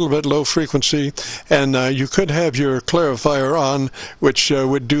 just a little bit low frequency, and you could have your clarifier on, which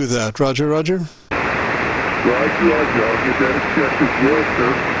would do that. Roger, Roger? Roger. I'll get that checked as well,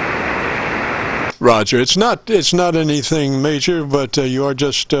 sir. Roger. It's not anything major, but you are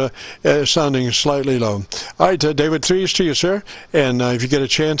just sounding slightly low. All right, David, 3's to you, sir. And if you get a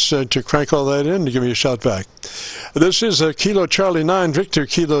chance to crank all that in, give me a shout back. This is Kilo Charlie 9, Victor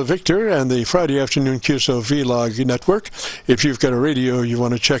Kilo Victor, and the Friday afternoon QSO-VLOG network. If you've got a radio you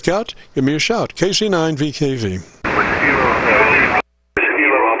want to check out, give me a shout. KC9VKV.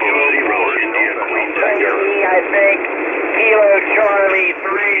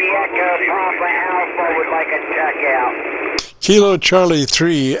 Kilo Charlie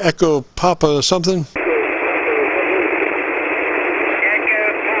 3 Echo Papa something? Echo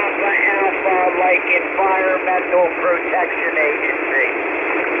Papa Alpha, like Environmental Protection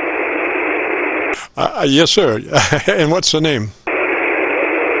Agency. Yes, sir. And what's the name?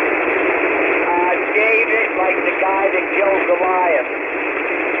 David, like the guy that killed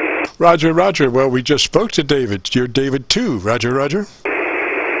Goliath. Roger, Roger. Well, we just spoke to David. You're David 2. Roger, Roger.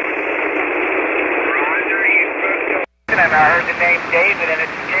 And I heard the name David, and it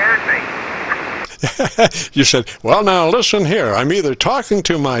scared me. You said, well, now listen here. I'm either talking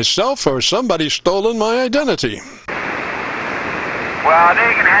to myself or somebody's stolen my identity. Well,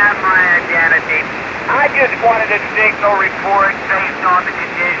 they can have my identity. I just wanted a signal report based on the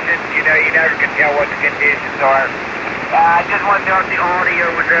conditions. You know, you never can tell what the conditions are. I just wanted to know if the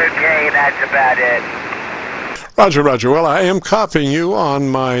audio was okay. That's about it. Roger, Roger. Well, I am copying you on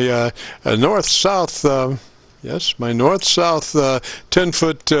my north-south... Yes, my north-south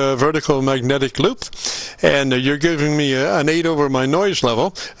 10-foot vertical magnetic loop, and you're giving me an 8 over my noise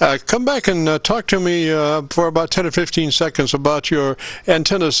level. Come back and talk to me for about 10 or 15 seconds about your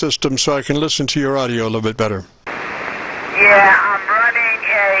antenna system so I can listen to your audio a little bit better. Yeah, I'm running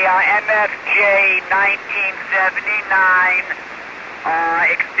a MFJ 1979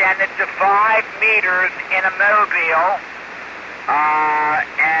 extended to 5 meters in a mobile,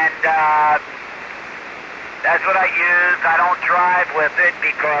 and that's what I use. I don't drive with it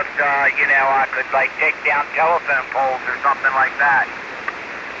because, you know, I could, like, take down telephone poles or something like that.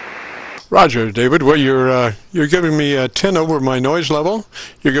 Roger, David. Well, you're giving me 10 over my noise level.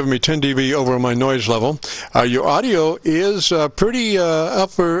 You're giving me 10 dB over my noise level. Your audio is pretty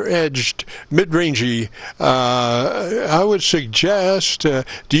upper-edged, mid-rangey. I would suggest, do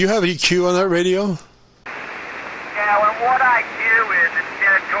you have EQ on that radio? Yeah, well, what I do is,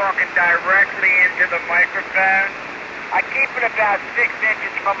 instead of talking directly into the microphone, I keep it about 6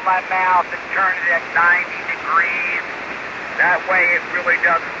 inches from my mouth and turn it at 90 degrees. That way it really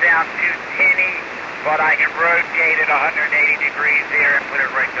doesn't sound too tinny, but I can rotate it 180 degrees here and put it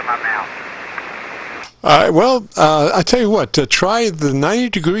right to my mouth. Well, I tell you what, try the 90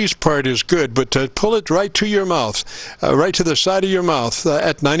 degrees part is good, but pull it right to your mouth, right to the side of your mouth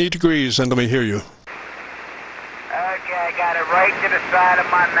at 90 degrees, and let me hear you. Okay, I got it right to the side of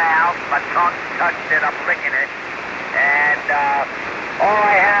my mouth. My tongue touched it. I'm licking it. And all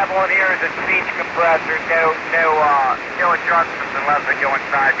I have on here is a speech compressor. No adjustments unless I go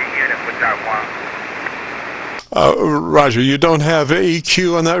inside the unit, which I won't. Roger, you don't have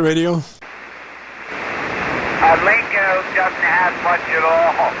EQ on that radio? Lingo doesn't have much at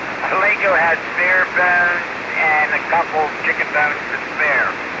all. Lingo has bare bones and a couple chicken bones to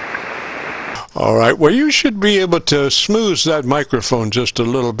spare. All right. Well, you should be able to smooth that microphone just a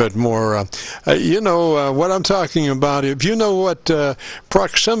little bit more. You know what I'm talking about. If you know what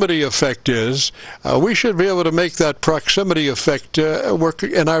proximity effect is, we should be able to make that proximity effect work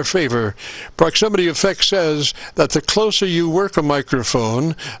in our favor. Proximity effect says that the closer you work a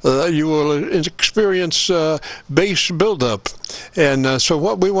microphone, you will experience bass buildup. And so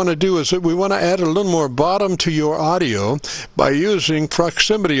what we want to do is that we want to add a little more bottom to your audio by using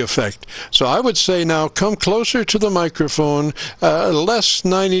proximity effect. So I would say now come closer to the microphone, less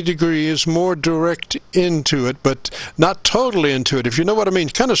 90 degrees, more direct into it, but not totally into it. If you know what I mean,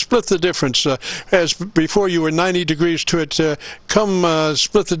 kind of split the difference. As before you were 90 degrees to it,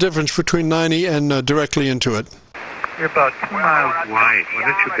 split the difference between 90 and directly into it. You're about 2 miles wide. Why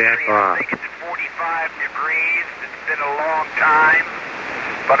don't you back off? I think it's 45 degrees. It's been a long time,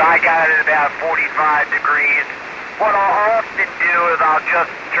 but I got it about 45 degrees. What I'll often do is I'll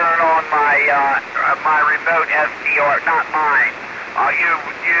just turn on my remote SDR, not mine. I'll use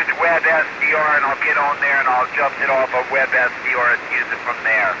web SDR, and I'll get on there and I'll adjust it off of web SDR and use it from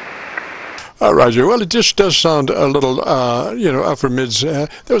there. Roger. Well, it just does sound a little, upper mids. There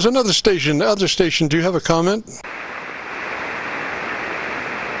was another station. Other station. Do you have a comment?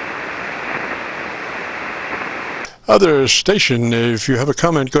 Other station. If you have a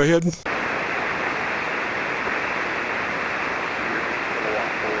comment, go ahead.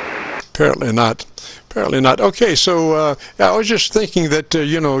 Apparently not. Apparently not. Okay, so I was just thinking that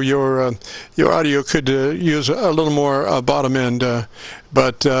your audio could use a little more bottom end,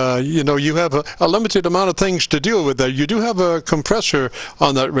 but you have a limited amount of things to deal with. You do have a compressor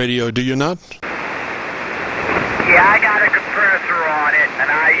on that radio, do you not? Yeah, I got a compressor on it,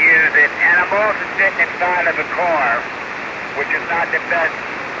 and I use it, and I'm also sitting inside of a car, which is not the best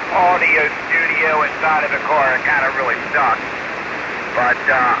audio studio inside of a car. It kind of really sucks. But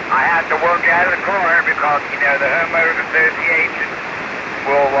I have to work out of the car because, the homeowners association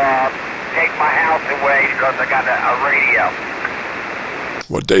will take my house away because I got a radio.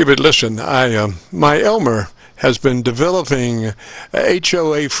 Well, David, listen, my Elmer has been developing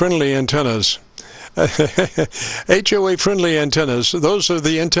HOA-friendly antennas. HOA-friendly antennas, those are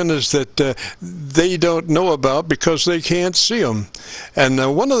the antennas that they don't know about because they can't see them. And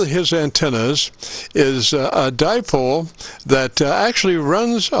one of his antennas is a dipole that actually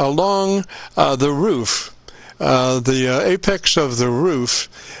runs along the roof, the apex of the roof,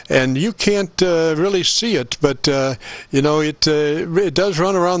 and you can't really see it, but it does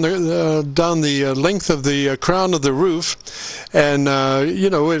run around down the length of the crown of the roof, and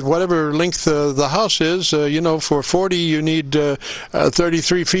whatever length the house is, for 40 you need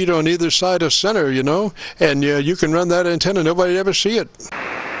 33 feet on either side of center, and you can run that antenna, nobody ever see it. Well,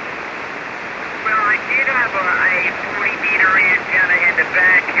 I did have a 40-meter antenna in the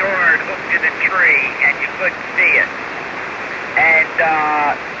backyard hooked to the tree, and you couldn't see it. And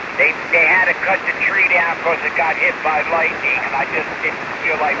they had to cut the tree down because it got hit by lightning, and I just didn't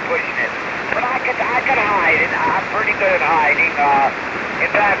feel like pushing it. But I could hide it. I'm pretty good at hiding.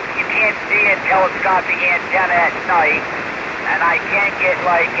 In fact, you can't see a telescopic antenna at night, and I can get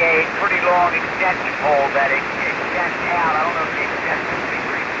like a pretty long extension pole that extends out. I don't know if they extend to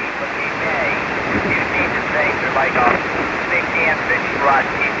 3 feet, but they may. You see the things are like a big damn fishing rod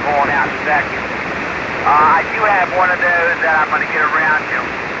keep pulling out sections. I do have one of those that I'm going to get around to.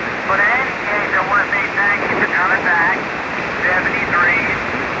 But in any case, I want to say thank you for coming back. 73,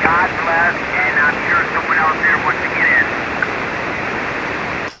 God bless, and I'm sure someone else there wants to get in.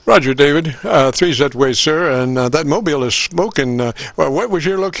 Roger, David. 3's that way, sir, and that mobile is smoking. What was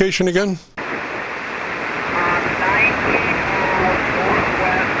your location again? 19 miles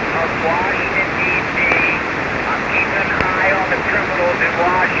northwest of Washington, D.C. I'm keeping an eye on the criminals in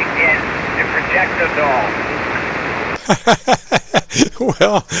Washington to protect us all.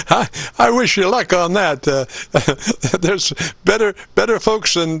 Well, I wish you luck on that. There's better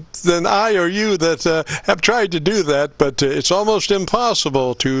folks than I or you that have tried to do that, but it's almost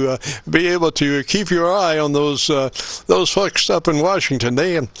impossible to be able to keep your eye on those folks up in Washington.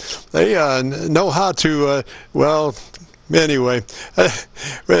 They know how to well. Anyway,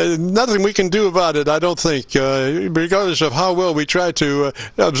 nothing we can do about it, I don't think, regardless of how well we try to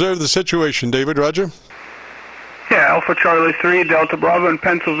observe the situation. David, Roger? Yeah, Alpha Charlie 3, Delta Bravo in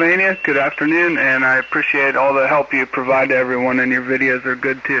Pennsylvania. Good afternoon, and I appreciate all the help you provide to everyone, and your videos are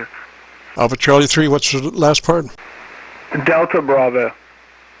good too. Alpha Charlie 3, what's the last part? Delta Bravo.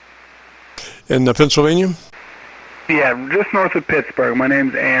 In Pennsylvania? Yeah, just north of Pittsburgh. My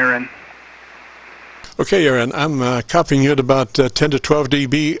name's Aaron. Okay, Aaron, I'm copying you at about 10 to 12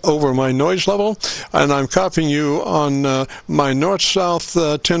 dB over my noise level, and I'm copying you on my north-south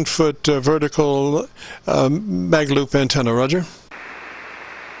 10-foot vertical mag loop antenna. Roger?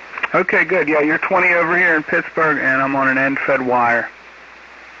 Okay, good. Yeah, you're 20 over here in Pittsburgh, and I'm on an end-fed wire.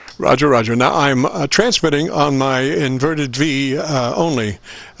 Roger, Roger. Now I'm transmitting on my inverted V only.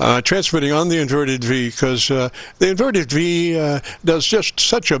 Transmitting on the inverted V because the inverted V does just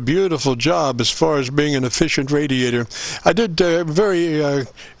such a beautiful job as far as being an efficient radiator. I did a very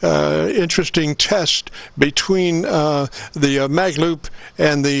interesting test between the mag loop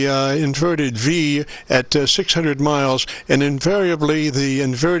and the inverted V at 600 miles, and invariably the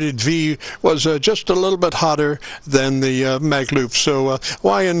inverted V was just a little bit hotter than the mag loop. So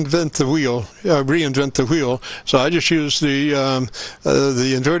why reinvent the wheel? So I just used the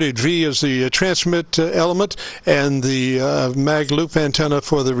inverted V as the transmit element and the mag loop antenna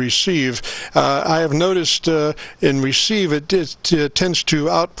for the receive. I have noticed in receive it tends to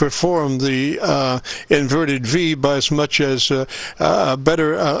outperform the inverted V by as much as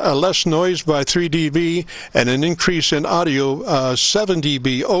less noise by 3 dB and an increase in audio 7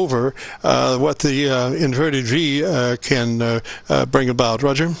 dB over what the inverted V can bring about.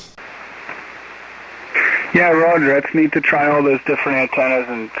 Roger? Yeah, Roger. It's neat to try all those different antennas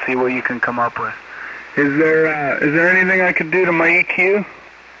and see what you can come up with. Is there anything I could do to my EQ?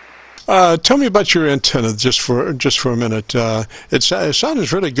 Tell me about your antenna just for a minute. It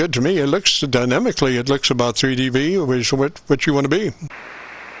sounded really good to me. It looks dynamically. It looks about 3 dB, which is what you want to be.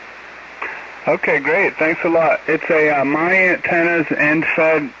 Okay, great. Thanks a lot. It's my antenna's end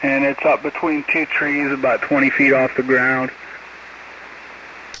fed, and it's up between 2 trees, about 20 feet off the ground.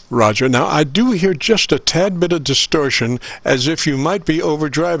 Roger. Now, I do hear just a tad bit of distortion, as if you might be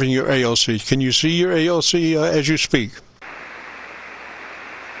overdriving your ALC. Can you see your ALC as you speak?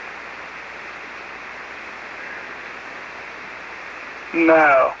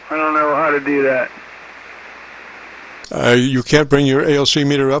 No, I don't know how to do that. You can't bring your ALC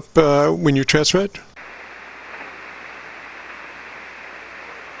meter up when you transmit?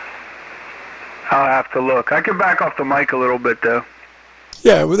 I'll have to look. I could back off the mic a little bit, though.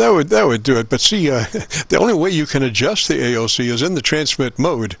 Yeah, well, that would do it. But see, the only way you can adjust the ALC is in the transmit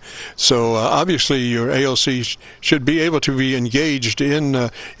mode. So obviously, your ALC should be able to be engaged in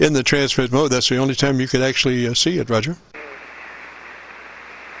the transmit mode. That's the only time you could actually see it. Roger.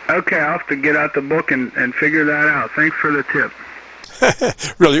 Okay, I'll have to get out the book and figure that out. Thanks for the tip.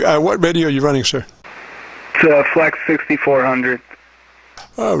 Really, what radio are you running, sir? It's Flex 6400.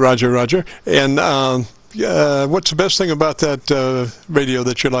 Roger, Roger. And what's the best thing about that radio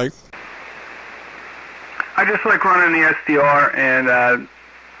that you like? I just like running the SDR and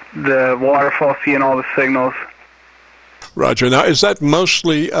the waterfall, seeing all the signals. Roger. Now, is that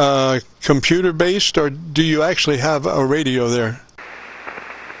mostly computer-based, or do you actually have a radio there?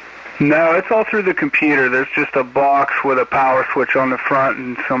 No, it's all through the computer. There's just a box with a power switch on the front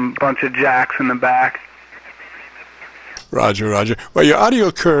and some bunch of jacks in the back. Roger, Roger. Well, your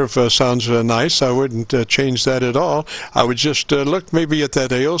audio curve sounds nice. I wouldn't change that at all. I would just look maybe at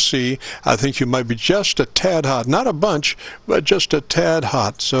that ALC. I think you might be just a tad hot. Not a bunch, but just a tad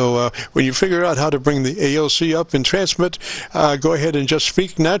hot. So when you figure out how to bring the ALC up and transmit, go ahead and just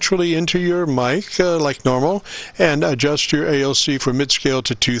speak naturally into your mic like normal and adjust your ALC from mid-scale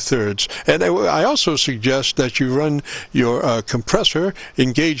to 2/3. And I also suggest that you run your compressor,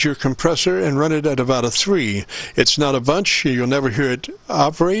 engage your compressor, and run it at about a 3. It's not a bunch. You'll never hear it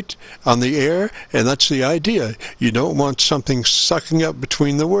operate on the air, and that's the idea. You don't want something sucking up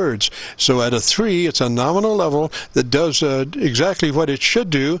between the words. So at a 3, it's a nominal level that does exactly what it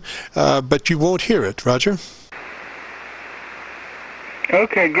should do, but you won't hear it. Roger?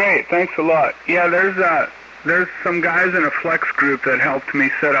 Okay, great. Thanks a lot. Yeah, there's some guys in a Flex group that helped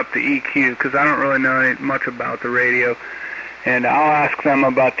me set up the EQ, because I don't really know much about the radio, and I'll ask them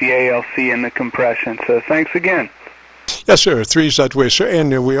about the ALC and the compression. So thanks again. Yes, sir. 3's that way, sir.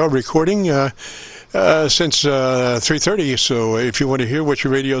 And we are recording since 3:30. So if you want to hear what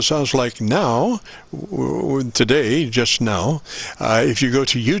your radio sounds like now, today, just now, if you go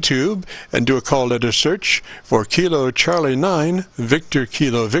to YouTube and do a call letter search for Kilo Charlie 9 Victor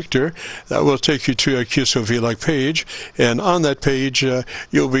Kilo Victor, that will take you to a QSO-VLOG page. And on that page,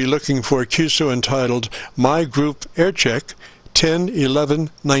 you'll be looking for a QSO entitled My Group Aircheck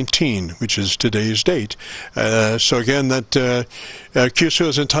 10/11/19, which is today's date. So again, that QSO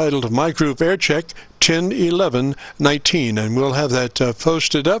is entitled My Group Aircheck 10/11/19, and we'll have that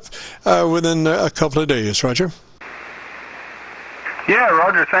posted up within a couple of days. Roger? Yeah,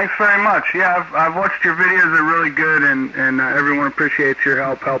 Roger, thanks very much. Yeah, I've watched your videos. They're really good, and everyone appreciates your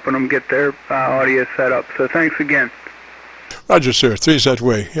help helping them get their audio set up. So thanks again. Roger, sir. 3's that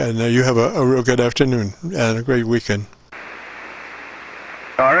way. And you have a real good afternoon and a great weekend.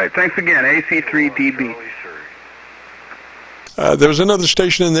 All right, thanks again. AC3DB. There was another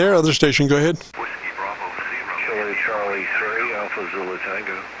station in there. Other station, go ahead. Whiskey Bravo, Kilo Charlie 3, Alpha Zulu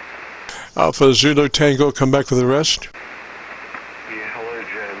Tango. Alpha Zulu Tango, come back with the rest. Yeah, hello,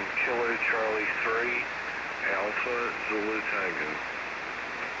 Jim. Kilo Charlie 3, Alpha Zulu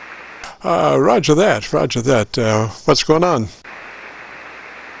Tango. Roger that, roger that. What's going on?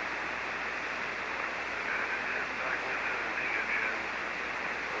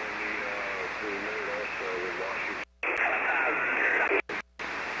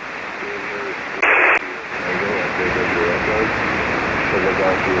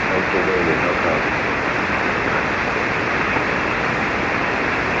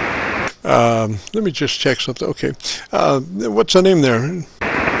 Let me just check something. Okay. What's the name there?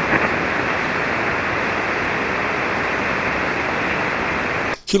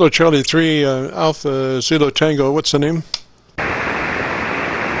 Kilo Charlie 3, Alpha Zulu Tango. What's the name?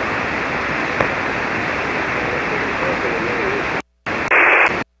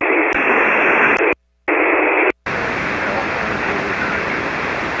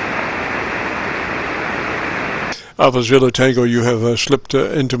 Alpha Zulu Tango, you have slipped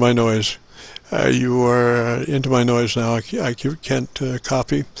into my noise. You are into my noise now. I can't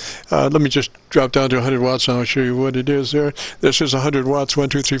copy. Let me just drop down to 100 watts and I'll show you what it is there. This is 100 watts, 1,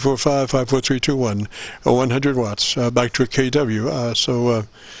 2, 3, 4, 5, 5, 4, 3, 2, 1. 100 watts, back to a KW. So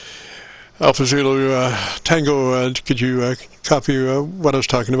Alpha Zulu Tango, could you copy what I was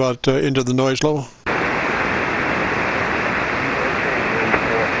talking about into the noise level?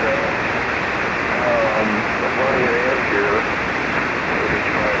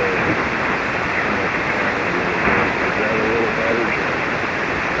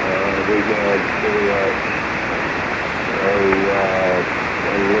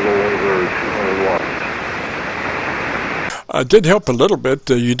 Did help a little bit.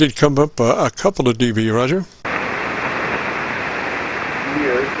 You did come up a couple of dB, Roger.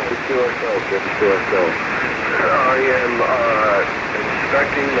 Yes, it's QSO. I am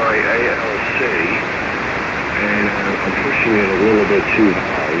inspecting my ALC, and I'm pushing it a little bit too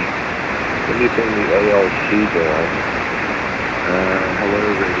high. Let me bring the ALC down. Hello,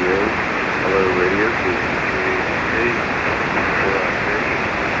 radio. Hello, radio.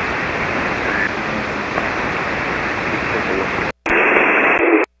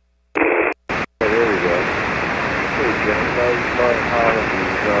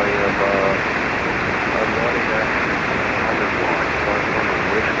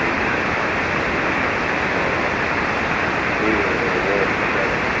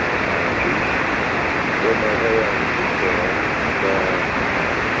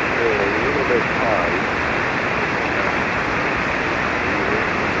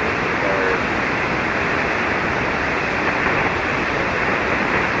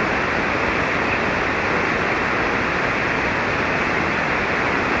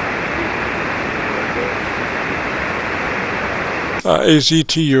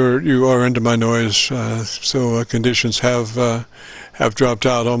 AZT, you are into my noise, so conditions have dropped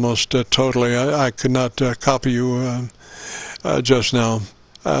out almost totally. I could not copy you just now.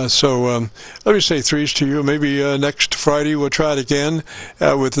 So let me say 3s to you. Maybe next Friday we'll try it again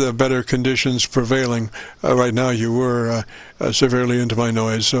with better conditions prevailing. Right now you were severely into my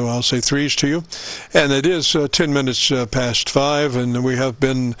noise, so I'll say 3s to you. And it is 10 minutes past 5, and we have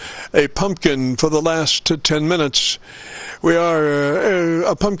been a pumpkin for the last 10 minutes. We are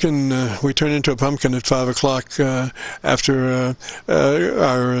a pumpkin. We turn into a pumpkin at 5 o'clock after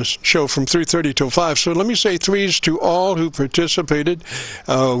our show from 3:30 till 5. So let me say threes to all who participated.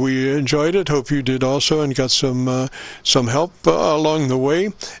 We enjoyed it. Hope you did also, and got some help along the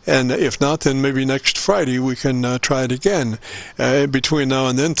way. And if not, then maybe next Friday we can try it again. Between now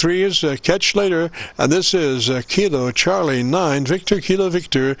and then, threes. Catch later. And this is Kilo Charlie 9 Victor Kilo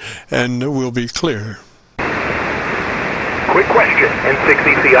Victor, and we'll be clear. Quick question, N6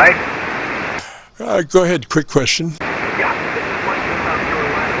 ECI? Go ahead, quick question. Yeah, this is Mike from South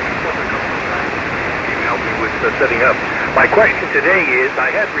Carolina. You can help me with setting up. My question today is,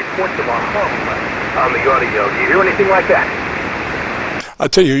 I had reports of a hum on the audio. Do you hear anything like that? I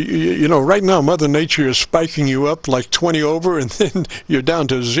tell you, you know, right now Mother Nature is spiking you up like 20 over, and then you're down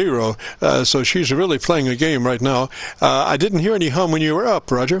to 0. So she's really playing a game right now. I didn't hear any hum when you were up,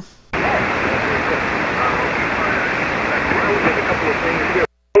 Roger.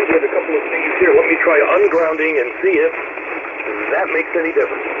 Let me try ungrounding and see if that makes any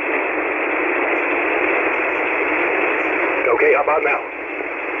difference. Okay, how about now?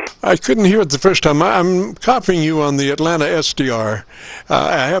 I couldn't hear it the first time. I'm copying you on the Atlanta SDR.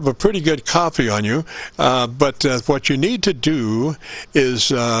 I have a pretty good copy on you, but what you need to do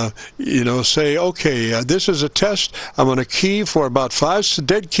is, you know, say, okay, this is a test. I'm going to key for about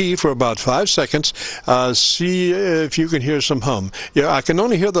dead key for about 5 seconds. See if you can hear some hum. Yeah, I can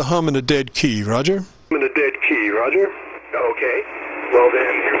only hear the hum in a dead key. Roger? In a dead key, Roger. Okay. Well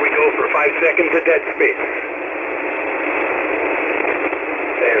then, here we go for 5 seconds of dead space.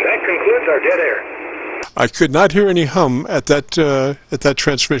 And that concludes our dead air. I could not hear any hum at that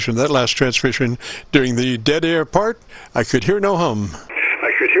transmission, that last transmission. During the dead air part, I could hear no hum.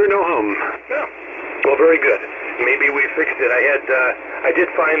 I could hear no hum. Yeah. Well, very good. Maybe we fixed it. I did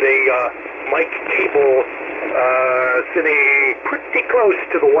find a mic cable sitting pretty close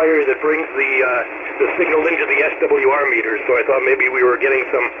to the wire that brings the signal into the SWR meter, so I thought maybe we were getting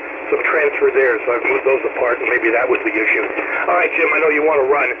some transfer there, so I've moved those apart, and maybe that was the issue. All right, Jim, I know you want to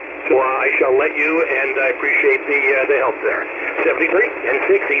run, so I shall let you, and I appreciate the help there. 73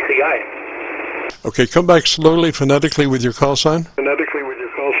 N6 ECI. Okay, come back slowly, phonetically, with your call sign. Phonetically with your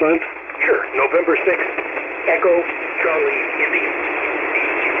call sign? Sure. November 6th, Echo Charlie India.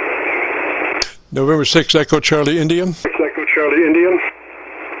 November 6th, Echo Charlie India. Echo Charlie Indian.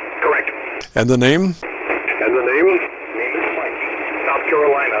 Correct. And the name? And the name? Name is Mike. South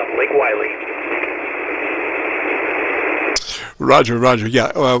Carolina, Lake Wiley. Roger,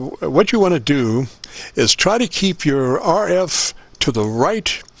 yeah. What you want to do is try to keep your RF to the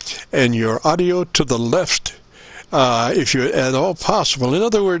right and your audio to the left, if you're at all possible. In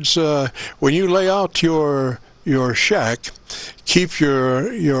other words, when you lay out your shack, keep your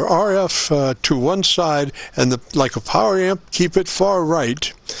RF to one side, and like a power amp, keep it far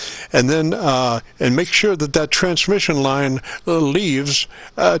right, and then and make sure that transmission line leaves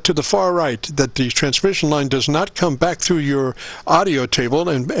to the far right, that the transmission line does not come back through your audio table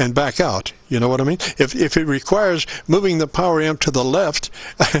and back out. You know what I mean? If it requires moving the power amp to the left,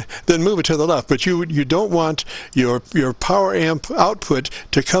 then move it to the left. But you don't want your power amp output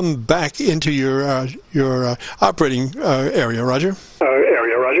to come back into your operating area. Roger?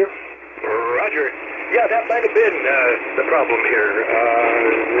 Area, Roger. Roger. Yeah, that might have been the problem here.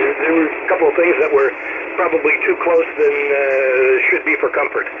 There were a couple of things that were probably too close than should be for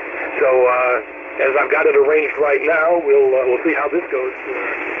comfort. So as I've got it arranged right now, we'll see how this goes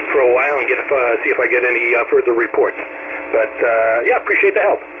for a while and see if I get any further reports. But yeah, appreciate the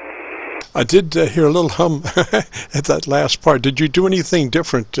help. I did hear a little hum at that last part. Did you do anything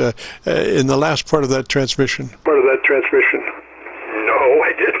different in the last part of that transmission? Part of that transmission? No,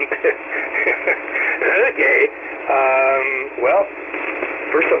 I didn't. Okay. Well,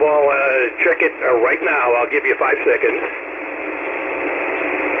 first of all, check it right now. I'll give you 5 seconds.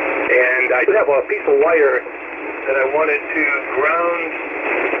 And I did have a piece of wire that I wanted to ground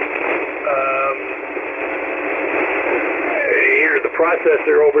here, the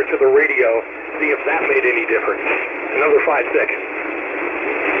processor over to the radio, see if that made any difference. Another 5 seconds.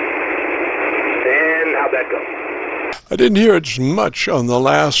 And how'd that go? I didn't hear as much on the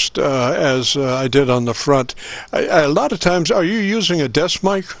last as I did on the front. A lot of times, are you using a desk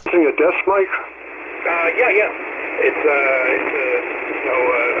mic? Using a desk mic? Yeah. It's a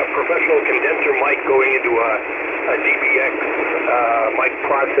professional condenser mic going into a DBX mic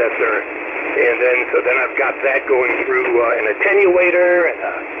processor, and then I've got that going through an attenuator and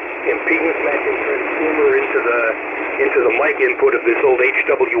an impedance matching transformer into the mic input of this old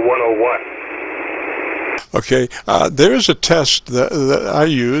HW101. Okay, there is a test that I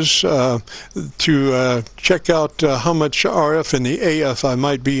use to check out how much RF and the AF I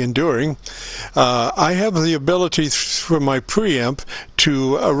might be enduring. I have the ability for my preamp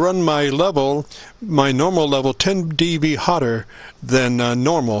to run my normal level 10 dB hotter than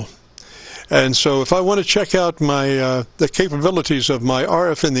normal. And so if I want to check out the capabilities of my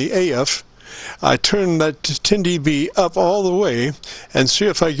RF and the AF, I turn that 10 dB up all the way and see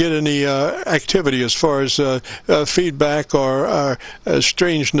if I get any activity as far as feedback or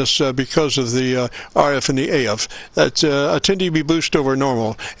strangeness because of the RF and the AF. That's a 10 dB boost over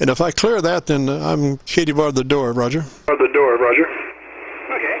normal. And if I clear that, then I'm Katie bar the door, Roger. Bar the door, Roger.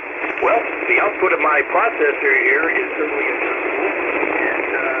 Okay. Well, the output of my processor here is certainly adjustable,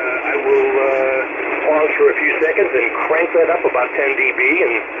 and I will pause for a few seconds and crank that up about 10 dB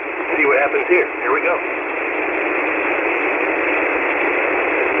and see what happens here. Here we go.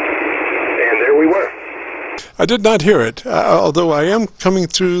 And there we were. I did not hear it, although I am coming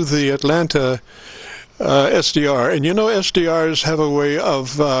through the Atlanta SDR. And you know, SDRs have a way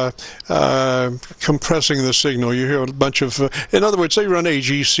of compressing the signal. You hear a bunch of, in other words, they run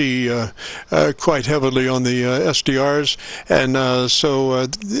AGC quite heavily on the SDRs. And so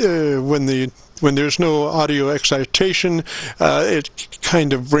when there's no audio excitation, it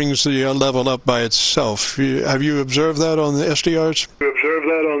kind of brings the level up by itself. Have you observed that on the SDRs? You observed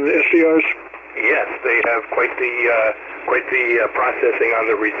that on the SDRs? Yes, they have quite the processing on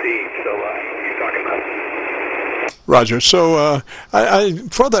the receive. So what are you talking about? Roger. So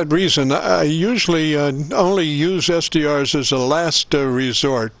for that reason, I usually only use SDRs as a last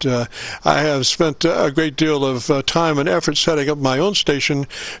resort. I have spent a great deal of time and effort setting up my own station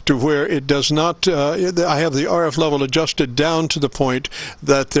to where it does not, I have the RF level adjusted down to the point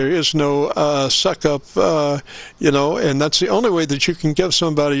that there is no suck up, and that's the only way that you can give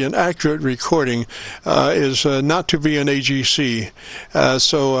somebody an accurate recording is not to be an AGC.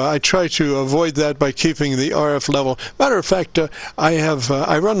 So I try to avoid that by keeping the RF level. Matter of fact,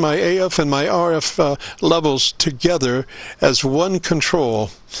 I run my AF and my RF levels together as one control,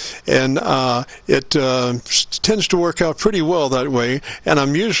 and it tends to work out pretty well that way. And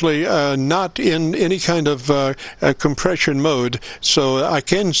I'm usually not in any kind of compression mode, so I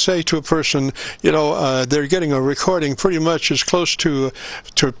can say to a person, they're getting a recording pretty much as close to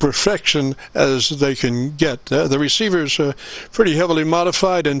perfection as they can get. The receiver's pretty heavily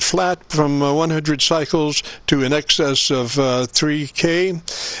modified and flat from 100 cycles to an excess of 3K,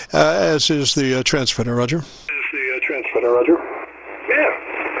 as is the transmitter, Roger. Yeah.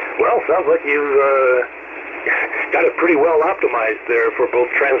 Well, sounds like you've got it pretty well optimized there for both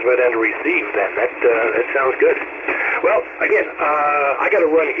transmit and receive. That sounds good. Well, again, I got to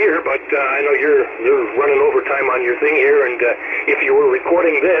run here, but I know you're running overtime on your thing here, and if you were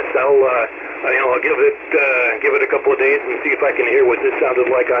recording this, I'll give it a couple of days and see if I can hear what this sounded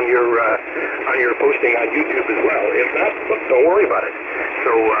like on your posting on YouTube as well. If not, look, don't worry about it.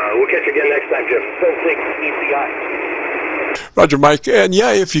 So we'll catch you again next time, Jim. 10-6 ECI. Roger, Mike. And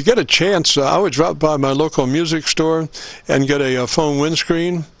yeah, if you get a chance, I would drop by my local music store and get a phone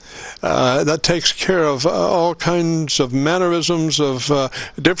windscreen. That takes care of all kinds of mannerisms of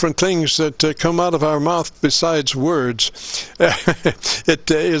different things that come out of our mouth besides words.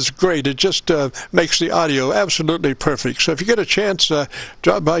 It is great. It just makes the audio absolutely perfect. So if you get a chance,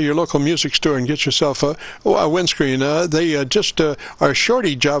 drop by your local music store and get yourself a windscreen. They just are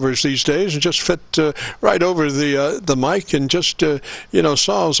shorty jobbers these days and just fit right over the mic and just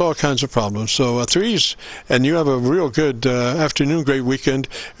solves all kinds of problems. So threes, and you have a real good afternoon, great weekend.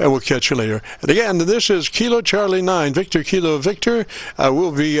 We'll catch you later. And again, this is Kilo Charlie 9, Victor Kilo Victor.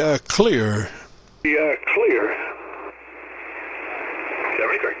 We'll be clear. Clear.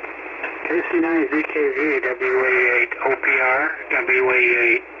 KC9VKV, WA8 OPR,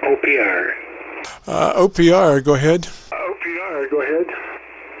 WA8 OPR. OPR, go ahead. OPR, go ahead.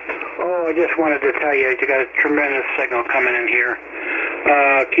 Oh, I just wanted to tell you got a tremendous signal coming in here.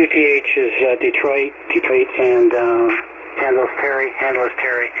 QTH is Detroit, and handles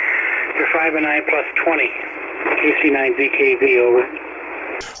Terry. You're 5 and 9 plus 20. KC9VKV, over.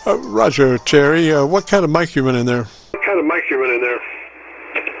 Roger, Terry. What kind of mic you running there?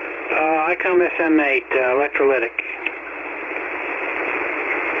 ICOM SM8, electrolytic.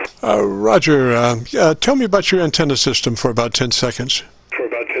 Roger, tell me about your antenna system for about 10 seconds.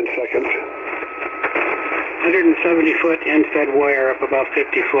 170-foot end-fed wire up about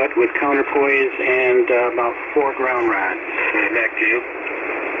 50 foot with counterpoise and about 4 ground rods. Back to you.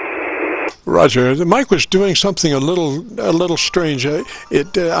 Roger, the mic was doing something a little strange. I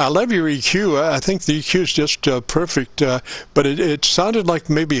love your EQ. I think the EQ is just perfect, but it sounded like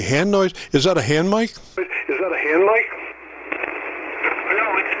maybe hand noise. Is that a hand mic? Is that a hand mic? No,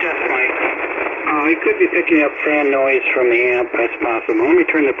 it's desk mic. It could be picking up fan noise from the amp. That's possible. Let me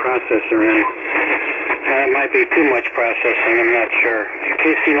turn the processor in. It might be too much processing. I'm not sure.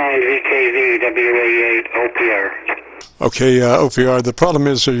 KC9VKV WA8 OPR. Okay, OPR, the problem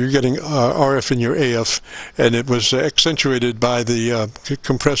is you're getting RF in your AF, and it was accentuated by the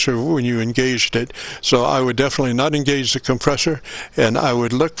compressor when you engaged it. So I would definitely not engage the compressor, and I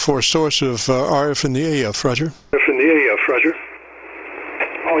would look for a source of RF in the AF, Roger. RF in the AF, Roger.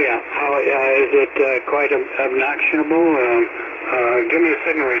 Oh, yeah. Is it quite objectionable? Give me a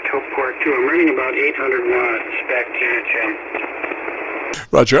signal rate to port 2. I'm running about 800 watts. Back to you, Jim.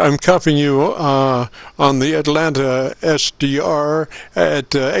 Roger, I'm copying you on the Atlanta SDR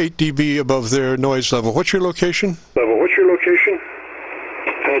at 8 dB above their noise level. What's your location?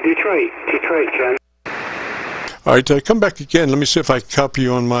 Detroit, John. All right, come back again. Let me see if I copy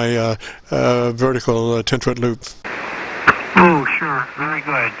you on my vertical 10-foot loop. Oh, sure. Very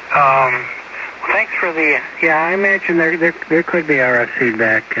good. Thanks for the... Yeah, I imagine there could be RF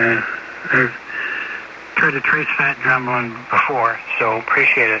feedback. I've tried to trace that drumbling before, so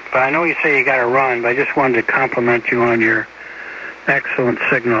appreciate it. But I know you say you got to run, but I just wanted to compliment you on your excellent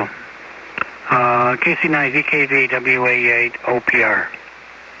signal. KC9VKV WA8 OPR.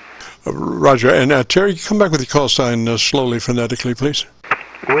 Roger. And Terry, come back with the call sign slowly, phonetically, please.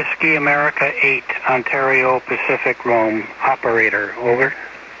 Whiskey America 8, Ontario Pacific Rome, operator, over.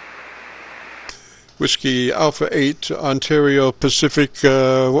 Whiskey Alpha 8, Ontario Pacific,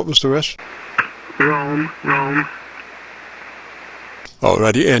 what was the rest? Rome.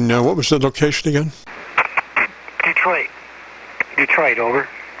 Alrighty, and what was the location again? Detroit, over.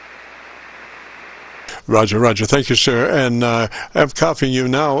 Roger. Thank you, sir. And I'm copying you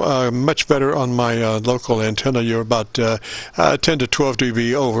now much better on my local antenna. You're about 10 to 12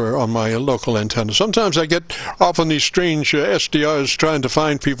 dB over on my local antenna. Sometimes I get off on these strange SDRs trying to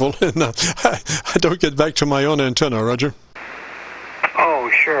find people, and I don't get back to my own antenna, Roger.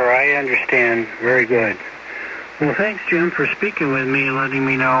 Oh, sure. I understand. Very good. Well, thanks, Jim, for speaking with me and letting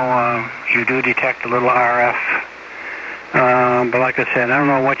me know you do detect a little RF. But like I said, I don't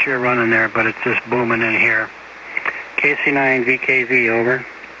know what you're running there, but it's just booming in here. KC9VKV, over.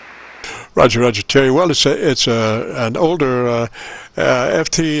 Roger, Terry. Well, it's an older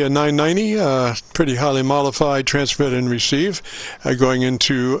FT990, pretty highly modified transmit and receive, going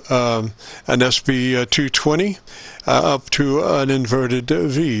into an SB220 up to an inverted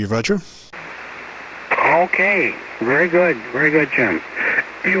V. Roger. Okay, very good, Jim.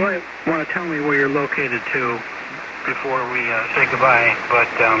 You want to tell me where you're located to before we say goodbye, but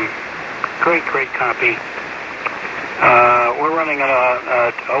great copy. We're running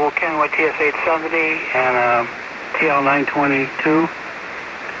a old Kenwood TS870 and a TL922,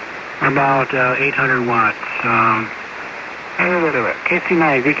 about 800 watts.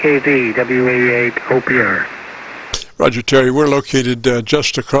 KC9VKV WA8 OPR. Roger, Terry. We're located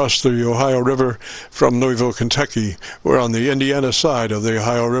just across the Ohio River from Louisville, Kentucky. We're on the Indiana side of the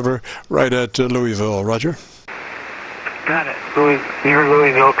Ohio River, right at Louisville. Roger. Got it. Near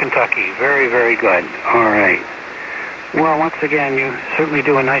Louisville, Kentucky. Very good. All right. Well, once again, you certainly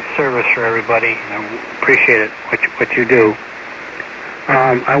do a nice service for everybody. I appreciate it, what you do.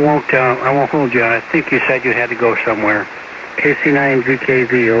 I won't hold you. I think you said you had to go somewhere.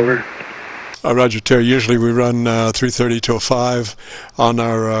 KC9VKV, over. Roger, Terry. Usually we run 3:30 till 5 on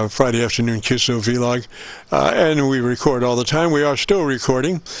our Friday afternoon QSO-VLOG, and we record all the time. We are still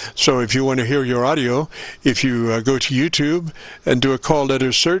recording, so if you want to hear your audio, if you go to YouTube and do a call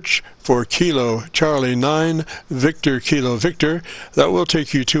letter search for Kilo Charlie 9 Victor Kilo Victor, that will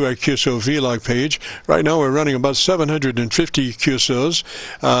take you to our QSO-VLOG page. Right now we're running about 750 QSOs.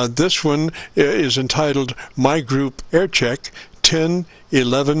 This one is entitled My Group Aircheck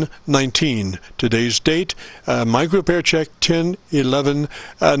 10/11/19. Today's date, My Group Aircheck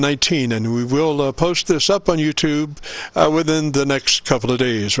 10/11/19, and we will post this up on YouTube within the next couple of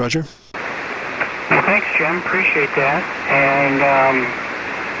days. Roger. Well, thanks, Jim. Appreciate that, and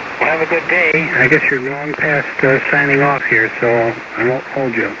well, have a good day. I guess you're long past signing off here, so I won't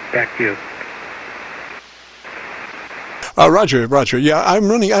hold you. Back to you. Roger. Yeah, I'm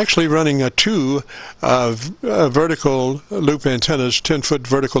actually running two vertical loop antennas, 10-foot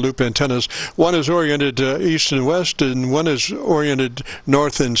vertical loop antennas. One is oriented east and west, and one is oriented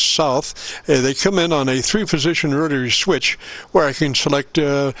north and south. They come in on a 3-position rotary switch where I can select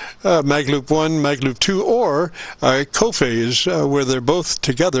mag loop 1, mag loop 2, or co-phase where they're both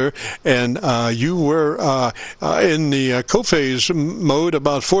together. And you were in the co-phase mode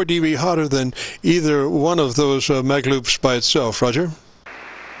about 4 dB hotter than either one of those mag loops by itself. Roger.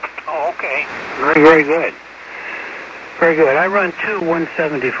 Oh, okay. Very, very good. Very good. I run two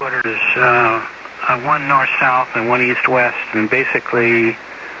 170-footers, one north-south and one east-west, and basically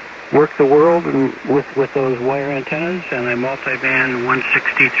work the world and with those wire antennas, and I multi-band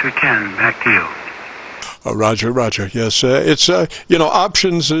 160 through 10. Back to you. Roger, Roger. Yes, it's,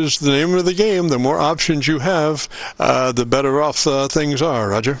 options is the name of the game. The more options you have, the better off things are,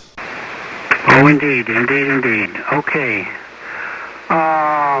 Roger. Oh, indeed, indeed, indeed. Okay.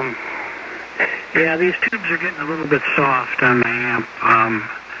 Yeah, these tubes are getting a little bit soft on the amp.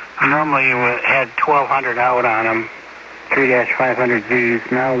 I normally had 1200 out on them,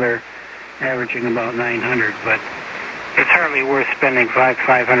 3-500Zs. Now they're averaging about 900, but it's hardly worth spending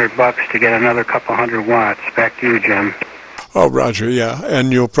 $500 to get another couple hundred watts. Back to you, Jim. Oh, Roger, yeah,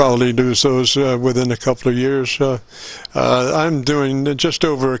 and you'll probably lose those within a couple of years. I'm doing just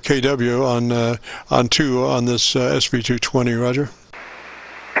over a kW on two on this SV220, Roger.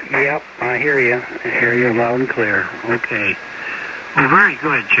 Yep, I hear you. I hear you loud and clear. Okay. Well, very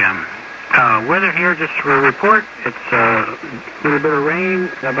good, Jim. Weather here, just for a report, it's a little bit of rain,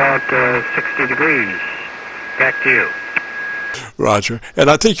 about 60 degrees. Back to you. Roger. And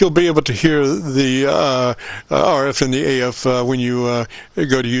I think you'll be able to hear the RF and the AF when you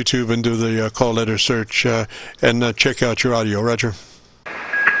go to YouTube and do the call letter search and check out your audio, Roger.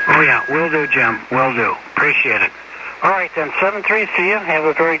 Oh, yeah, will do, Jim. Will do. Appreciate it. All right, then, 7-3, see you. Have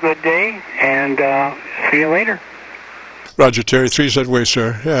a very good day, and see you later. Roger, Terry, 3's that way,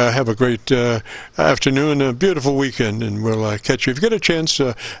 sir. Have a great afternoon, a beautiful weekend, and we'll catch you. If you get a chance,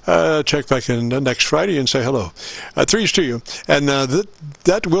 check back in next Friday and say hello. 3's to you. And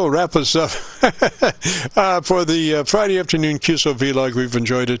that will wrap us up for the Friday afternoon QSO-VLOG. We've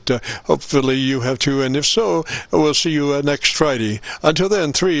enjoyed it. Hopefully you have too, and if so, we'll see you next Friday. Until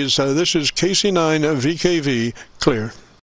then, 3's, this is KC9VKV, clear.